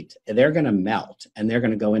weight, they're going to melt and they're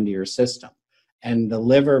going to go into your system. And the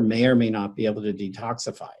liver may or may not be able to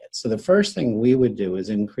detoxify it. So the first thing we would do is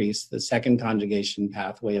increase the second conjugation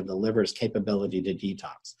pathway of the liver's capability to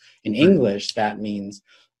detox. In English, that means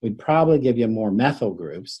we'd probably give you more methyl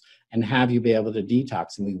groups and have you be able to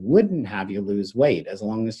detox. And we wouldn't have you lose weight as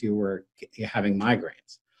long as you were having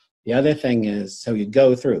migraines. The other thing is, so you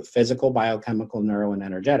go through physical, biochemical, neuro, and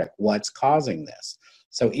energetic. What's causing this?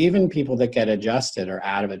 So even people that get adjusted are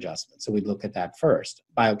out of adjustment. So we'd look at that first.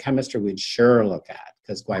 Biochemistry, we'd sure look at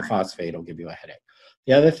because glyphosate will give you a headache.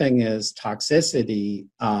 The other thing is toxicity.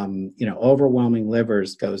 Overwhelming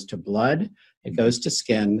livers goes to blood, it goes to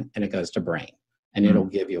skin, and it goes to brain, and it'll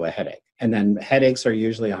give you a headache. And then headaches are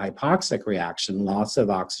usually a hypoxic reaction, loss of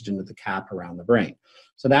oxygen to the cap around the brain.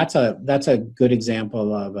 So that's a good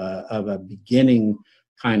example of a beginning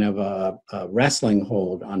kind of a wrestling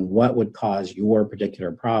hold on what would cause your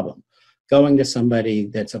particular problem. Going to somebody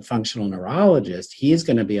that's a functional neurologist, he's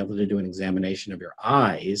going to be able to do an examination of your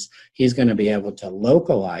eyes. He's going to be able to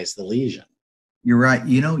localize the lesion. You're right.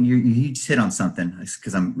 You just hit on something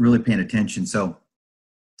because I'm really paying attention. So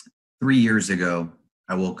 3 years ago,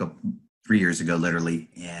 I woke up 3 years ago, literally,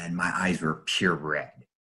 and my eyes were pure red.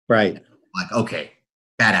 Right. Like, okay,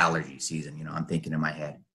 bad allergy season. I'm thinking in my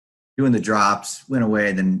head. Doing the drops, went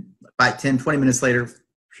away. Then about 10, 20 minutes later,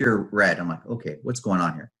 pure red. I'm like, okay, what's going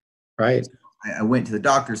on here? Right. I went to the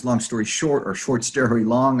doctor's, long story short, or short story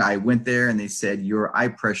long. I went there and they said, your eye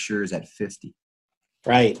pressure is at 50.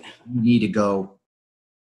 Right. You need to go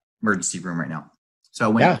emergency room right now. So I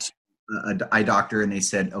went to an eye doctor and they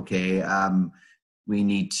said, okay, we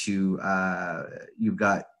need to, you've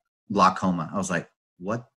got glaucoma. I was like,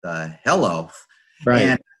 what the hello?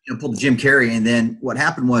 Right. And pulled the Jim Carrey. And then what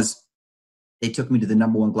happened was they took me to the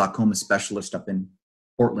 #1 glaucoma specialist up in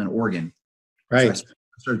Portland, Oregon. Right. So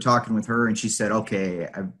I started talking with her and she said, okay,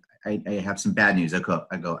 I have some bad news. I go,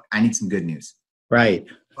 I need some good news. Right.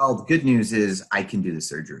 Well, the good news is I can do the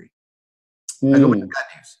surgery. Mm. I go, what's the bad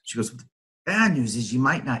news? She goes, the bad news is you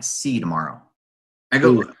might not see tomorrow. I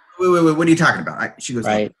go, wait, what are you talking about? She goes,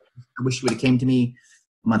 right. I wish you would have came to me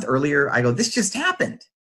a month earlier. I go, this just happened.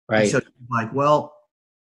 Right. So she's like, well,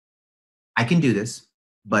 I can do this,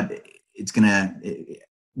 but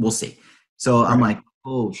we'll see. So I'm like,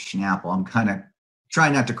 oh, Schnapple. I'm kind of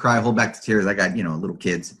trying not to cry, hold back the tears. I got, little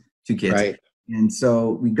kids, 2 kids. Right. And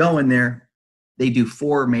so we go in there. They do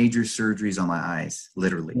 4 major surgeries on my eyes,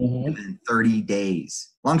 literally, within 30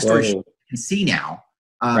 days. Long story short, I can see now.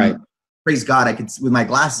 Right. Praise God, I could, with my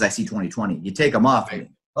glasses, I see 20/20. You take them off, right.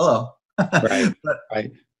 Hello.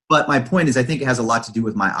 Right. But my point is, I think it has a lot to do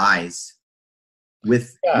with my eyes.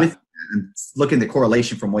 With look at the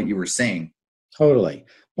correlation from what you were saying. Totally.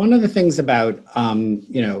 One of the things about,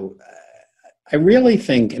 I really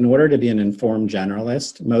think in order to be an informed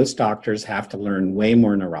generalist, most doctors have to learn way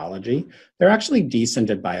more neurology. They're actually decent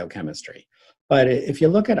at biochemistry. But if you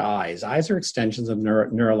look at eyes are extensions of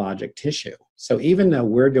neurologic tissue. So even though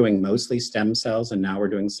we're doing mostly stem cells and now we're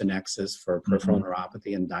doing synexis for peripheral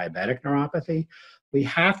neuropathy and diabetic neuropathy, we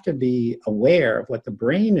have to be aware of what the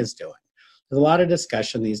brain is doing. There's a lot of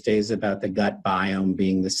discussion these days about the gut biome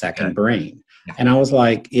being the second brain. Yeah. And I was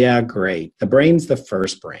like, yeah, great. The brain's the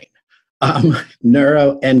first brain.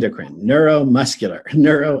 Neuroendocrine, neuromuscular,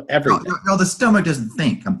 neuro everything. No, the stomach doesn't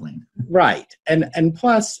think, complain. Right. And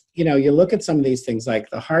plus, you look at some of these things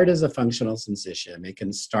like the heart is a functional syncytium. It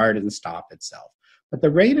can start and stop itself. But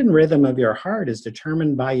the rate and rhythm of your heart is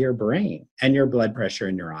determined by your brain, and your blood pressure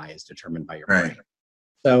in your eye is determined by your brain.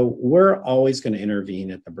 So we're always going to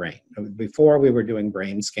intervene at the brain. Before we were doing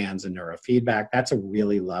brain scans and neurofeedback. That's a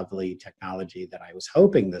really lovely technology that I was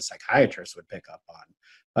hoping the psychiatrists would pick up on,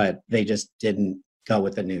 but they just didn't go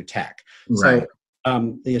with the new tech. Right.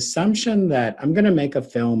 So the assumption that I'm going to make a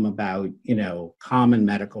film about, common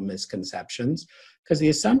medical misconceptions, because the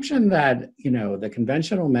assumption that, the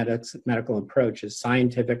conventional medical approach is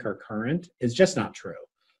scientific or current is just not true.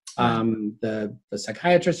 The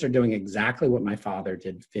psychiatrists are doing exactly what my father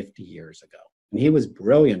did 50 years ago. And he was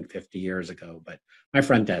brilliant 50 years ago, but my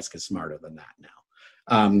front desk is smarter than that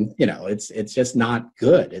now. It's just not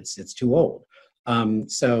good. It's too old.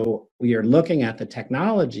 So we are looking at the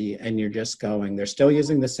technology and you're just going, they're still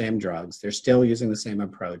using the same drugs. They're still using the same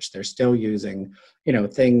approach. They're still using,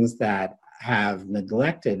 things that have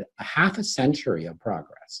neglected a half a century of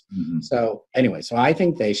progress. So anyway, so I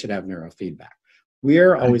think they should have neurofeedback.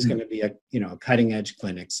 We're always going to be a cutting edge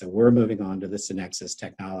clinic. So we're moving on to the synexis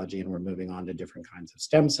technology and we're moving on to different kinds of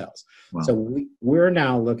stem cells. Wow. So we're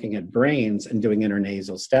now looking at brains and doing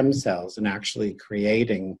intranasal stem cells and actually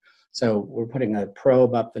creating. So we're putting a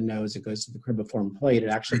probe up the nose. It goes to the cribriform plate. It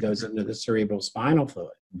actually goes into the cerebral spinal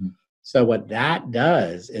fluid. So what that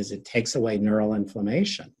does is it takes away neural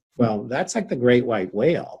inflammation. Well, that's like the great white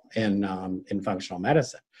whale in functional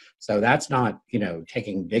medicine. So that's not,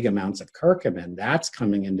 taking big amounts of curcumin. That's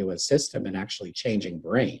coming into a system and actually changing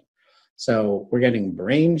brain. So we're getting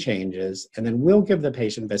brain changes, and then we'll give the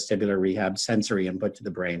patient vestibular rehab, sensory input to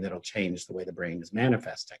the brain that'll change the way the brain is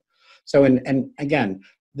manifesting. So, and again,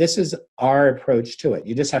 this is our approach to it.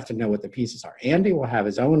 You just have to know what the pieces are. Andy will have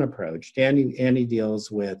his own approach. Andy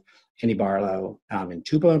deals with Andy Barlow in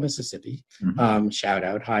Tupelo, Mississippi. Shout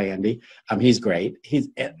out. Hi, Andy. He's great.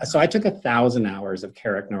 So I took 1,000 hours of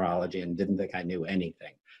Carrick neurology and didn't think I knew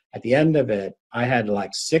anything. At the end of it, I had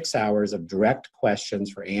like 6 hours of direct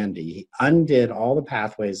questions for Andy. He undid all the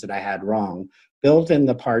pathways that I had wrong, built in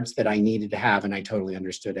the parts that I needed to have, and I totally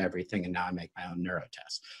understood everything. And now I make my own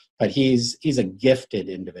neurotest. But he's a gifted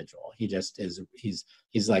individual. He just is.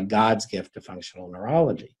 He's like God's gift to functional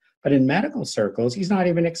neurology. But in medical circles, he's not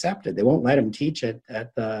even accepted. They won't let him teach it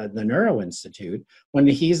at the Neuro Institute when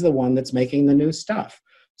he's the one that's making the new stuff.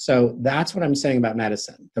 So that's what I'm saying about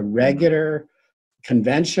medicine. The regular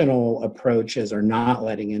conventional approaches are not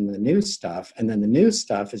letting in the new stuff, and then the new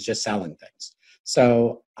stuff is just selling things.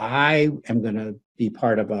 So I am going to be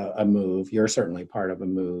part of a move. You're certainly part of a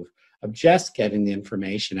move of just getting the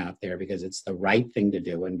information out there because it's the right thing to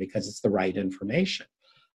do and because it's the right information.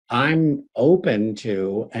 I'm open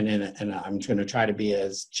to, and I'm going to try to be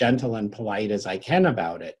as gentle and polite as I can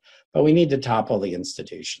about it, but we need to topple the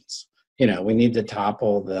institutions. We need to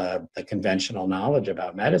topple the conventional knowledge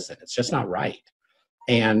about medicine. It's just not right.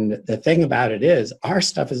 And the thing about it is, our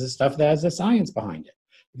stuff is the stuff that has the science behind it.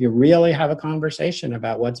 If you really have a conversation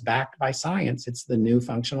about what's backed by science, it's the new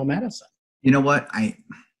functional medicine. You know what? I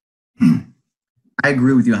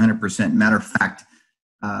agree with you 100%. Matter of fact,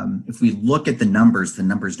 if we look at the numbers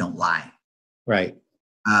don't lie. Right.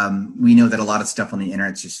 We know that a lot of stuff on the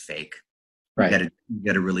internet is just fake. Right. You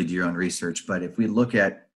got to really do your own research. But if we look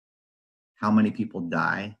at how many people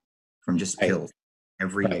die from just pills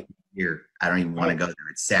every year, I don't even want to go there.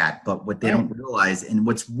 It's sad. But what they don't realize, and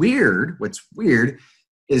what's weird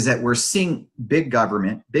is that we're seeing big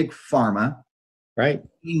government, big pharma,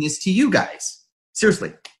 doing this to you guys.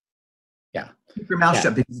 Seriously. Yeah. Keep your mouth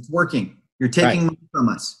shut because it's working. You're taking money from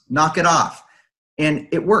us. Knock it off. And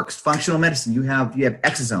it works. Functional medicine. You have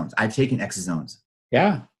exosomes. I've taken exosomes.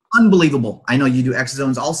 Yeah. Unbelievable. I know you do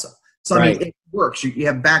exosomes also. So I mean, it works. You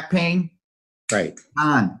have back pain. Right.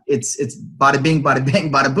 On. It's bada bing, bada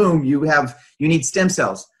bang, bada boom. You need stem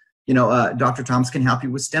cells. Dr. Thomas can help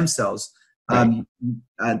you with stem cells. Right.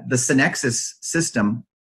 The synexis system,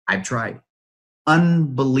 I've tried.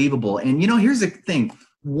 Unbelievable. And here's the thing.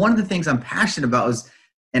 One of the things I'm passionate about is,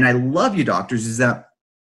 and I love you doctors, is that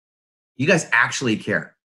You guys actually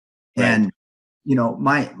care. Right. And,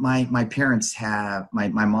 my parents have, my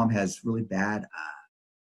mom has really bad,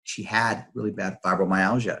 she had really bad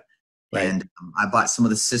fibromyalgia. Right. And I bought some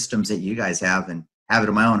of the systems that you guys have and have it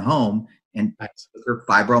in my own home, and Nice. took her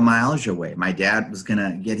fibromyalgia away. My dad was going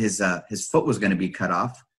to get his foot was going to be cut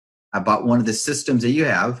off. I bought one of the systems that you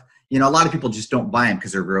have. A lot of people just don't buy them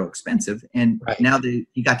because they're real expensive. And Right. now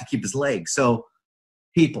he got to keep his leg. So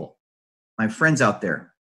people, my friends out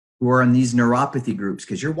there who are in these neuropathy groups,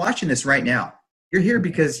 because you're watching this right now, you're here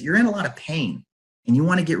because you're in a lot of pain and you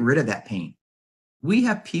want to get rid of that pain. We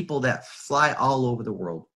have people that fly all over the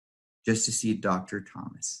world just to see Dr.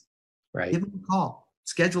 Thomas. Right. Give him a call.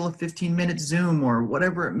 Schedule a 15-minute Zoom or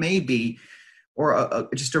whatever it may be, or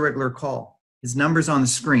just a regular call. His number's on the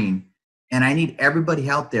screen, and I need everybody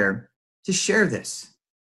out there to share this.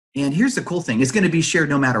 And here's the cool thing. It's going to be shared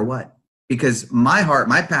no matter what, because my heart,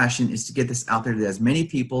 my passion is to get this out there to as many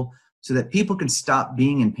people so that people can stop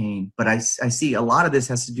being in pain. But I see a lot of this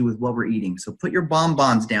has to do with what we're eating. So put your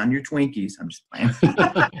bonbons down, your Twinkies. I'm just playing.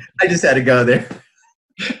 I just had to go there.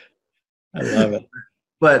 I love it.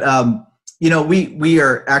 But, we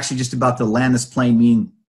are actually just about to land this plane,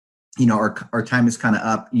 meaning, our time is kind of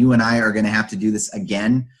up. You and I are going to have to do this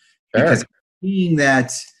again, because being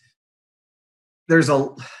that there's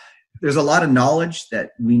a lot of knowledge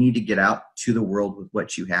that we need to get out to the world with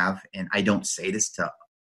what you have. And I don't say this to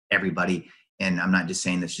everybody, and I'm not just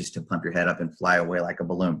saying this just to plump your head up and fly away like a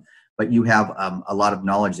balloon, but you have a lot of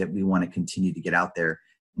knowledge that we want to continue to get out there.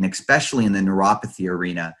 And especially in the neuropathy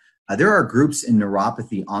arena, there are groups in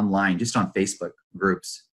neuropathy online, just on Facebook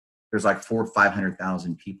groups. There's like 400,000 or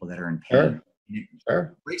 500,000 people that are in pain. Sure.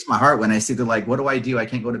 It breaks my heart when I see they're like, what do I do? I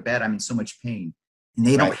can't go to bed. I'm in so much pain. And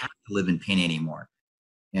they don't have to live in pain anymore.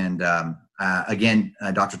 And again,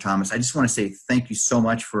 Dr. Thomas, I just want to say thank you so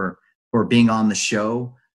much for being on the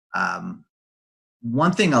show.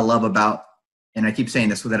 One thing I love about, and I keep saying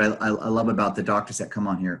this, that I love about the doctors that come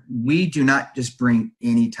on here, we do not just bring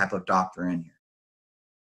any type of doctor in here.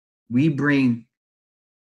 We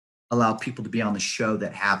allow people to be on the show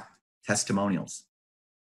that have testimonials.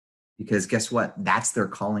 Because guess what? That's their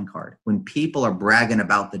calling card. When people are bragging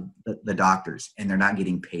about the doctors and they're not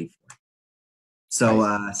getting paid for it.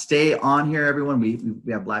 So stay on here, everyone. We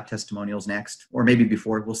have live testimonials next, or maybe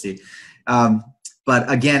before, we'll see. But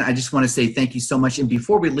again, I just want to say thank you so much. And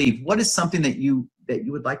before we leave, what is something that you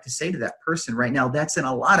would like to say to that person right now that's in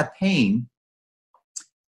a lot of pain,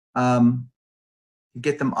 to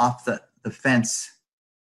get them off the fence,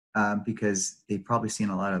 because they've probably seen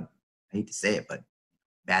a lot of, I hate to say it, but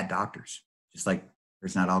bad doctors, just like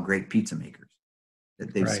there's not all great pizza makers.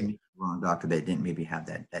 That they've seen the wrong doctor that didn't maybe have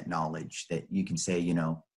that knowledge that you can say,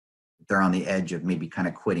 they're on the edge of maybe kind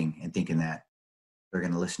of quitting and thinking that they're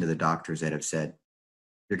going to listen to the doctors that have said,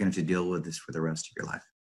 you're going to have to deal with this for the rest of your life.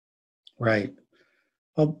 Right.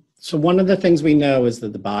 Well, so one of the things we know is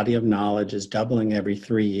that the body of knowledge is doubling every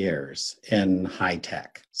 3 years in high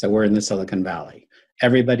tech. So we're in the Silicon Valley.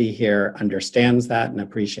 Everybody here understands that and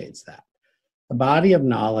appreciates that. The body of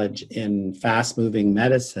knowledge in fast-moving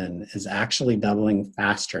medicine is actually doubling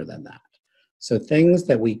faster than that. So things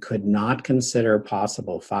that we could not consider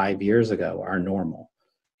possible 5 years ago are normal.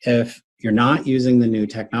 If you're not using the new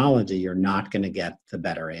technology, you're not going to get the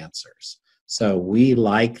better answers. So we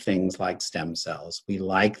like things like stem cells. We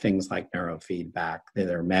like things like neurofeedback that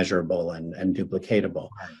are measurable and duplicatable.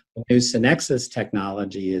 The new Synexus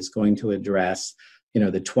technology is going to address,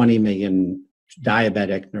 the 20 million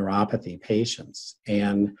diabetic neuropathy patients.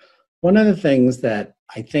 And one of the things that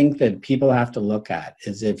I think that people have to look at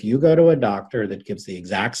is if you go to a doctor that gives the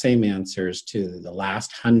exact same answers to the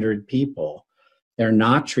last 100 people, they're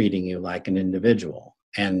not treating you like an individual.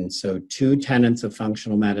 And so 2 tenets of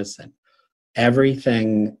functional medicine.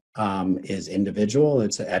 Everything is individual.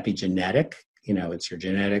 It's epigenetic. It's your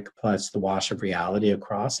genetic plus the wash of reality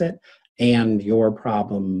across it. And your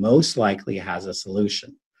problem most likely has a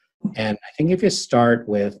solution. And I think if you start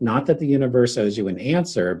with not that the universe owes you an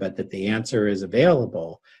answer, but that the answer is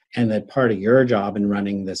available, and that part of your job in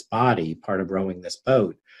running this body, part of rowing this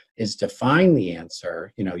boat, is to find the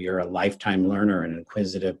answer. You're a lifetime learner, an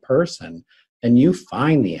inquisitive person, then you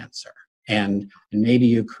find the answer. And maybe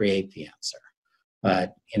you create the answer.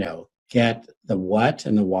 But, get the what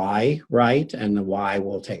and the why right, and the why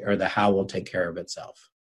the how will take care of itself.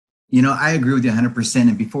 I agree with you 100%.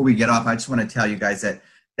 And before we get off, I just want to tell you guys that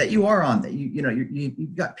you are on that.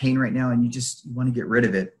 You've got pain right now and you just want to get rid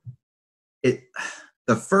of it.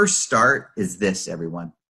 The first start is this,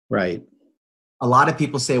 everyone. Right. A lot of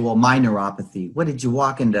people say, well, my neuropathy, what did you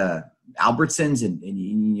walk into Albertsons and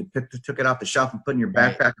you took it off the shelf and put it in your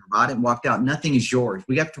backpack and bought it and walked out. Nothing is yours.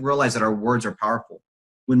 We have to realize that our words are powerful.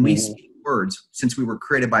 When we speak words, since we were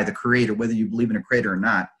created by the Creator, whether you believe in a Creator or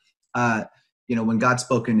not, when God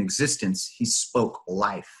spoke in existence, he spoke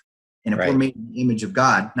life. And if we're made in the image of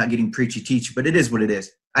God, not getting preachy teachy, but it is what it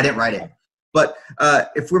is. I didn't write it. But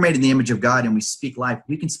if we're made in the image of God and we speak life,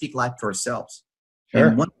 we can speak life to ourselves. Sure.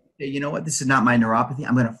 And one day, you know what? This is not my neuropathy.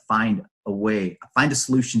 I'm going to find a way, find a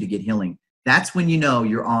solution to get healing. That's when you know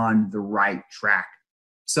you're on the right track.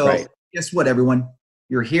 So guess what, everyone?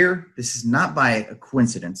 You're here. This is not by a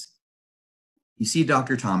coincidence. You see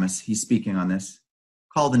Dr. Thomas. He's speaking on this.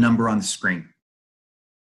 Call the number on the screen.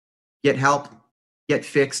 Get help, get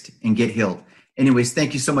fixed, and get healed. Anyways,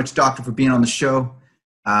 thank you so much, Doctor, for being on the show.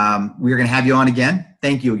 We're going to have you on again.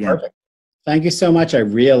 Thank you again. Perfect. Thank you so much. I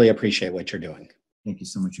really appreciate what you're doing. Thank you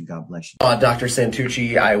so much, and God bless you. Dr.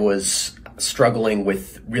 Santucci, I was struggling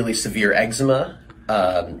with really severe eczema.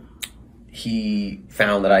 He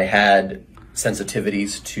found that I had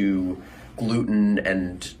sensitivities to gluten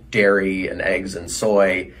and dairy and eggs and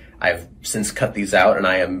soy. I've since cut these out, and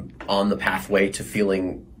I am on the pathway to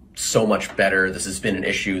feeling so much better. This has been an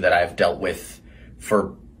issue that I've dealt with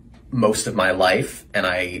for most of my life, and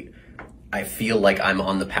I feel like I'm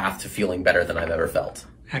on the path to feeling better than I've ever felt.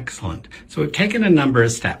 Excellent. So we've taken a number of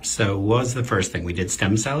steps. So what was the first thing? We did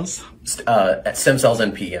stem cells? Stem cells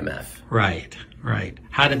and PEMF. Right.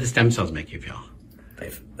 How did the stem cells make you feel?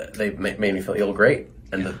 They've made me feel great.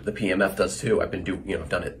 And the PMF does too. I've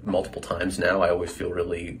done it multiple times now. I always feel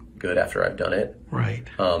really good after I've done it. Right.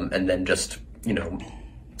 And then just,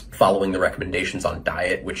 following the recommendations on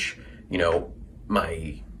diet, which,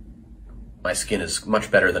 my skin is much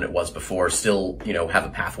better than it was before. Still, have a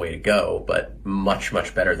pathway to go, but much,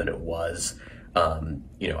 much better than it was. I've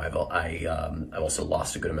also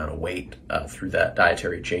lost a good amount of weight through that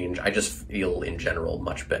dietary change. I just feel in general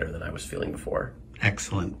much better than I was feeling before.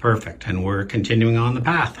 Excellent. Perfect. And we're continuing on the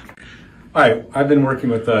path. Hi, I've been working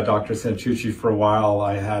with Dr. Santucci for a while.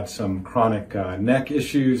 I had some chronic neck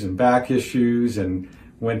issues and back issues and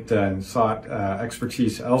went and sought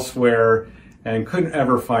expertise elsewhere and couldn't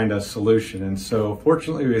ever find a solution. And so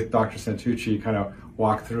fortunately with Dr. Santucci, kind of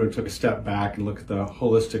walked through and took a step back and looked at the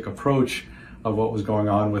holistic approach of what was going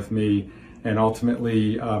on with me, and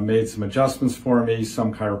ultimately made some adjustments for me,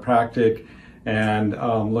 some chiropractic, and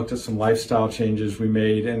looked at some lifestyle changes we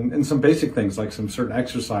made, and some basic things like some certain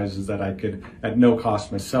exercises that I could, at no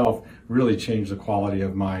cost myself, really change the quality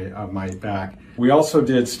of my back. We also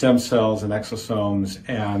did stem cells and exosomes,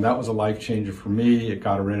 and that was a life changer for me. It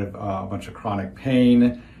got rid of a bunch of chronic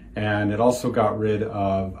pain, and it also got rid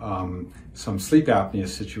of some sleep apnea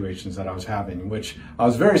situations that I was having, which I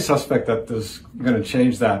was very suspect that this was going to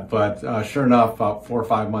change that, but sure enough, about 4 or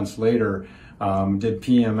 5 months later, did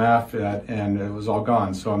PMF and it was all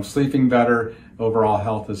gone. So I'm sleeping better. Overall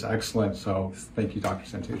health is excellent. So thank you, Dr.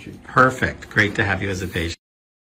 Santucci. Perfect. Great to have you as a patient.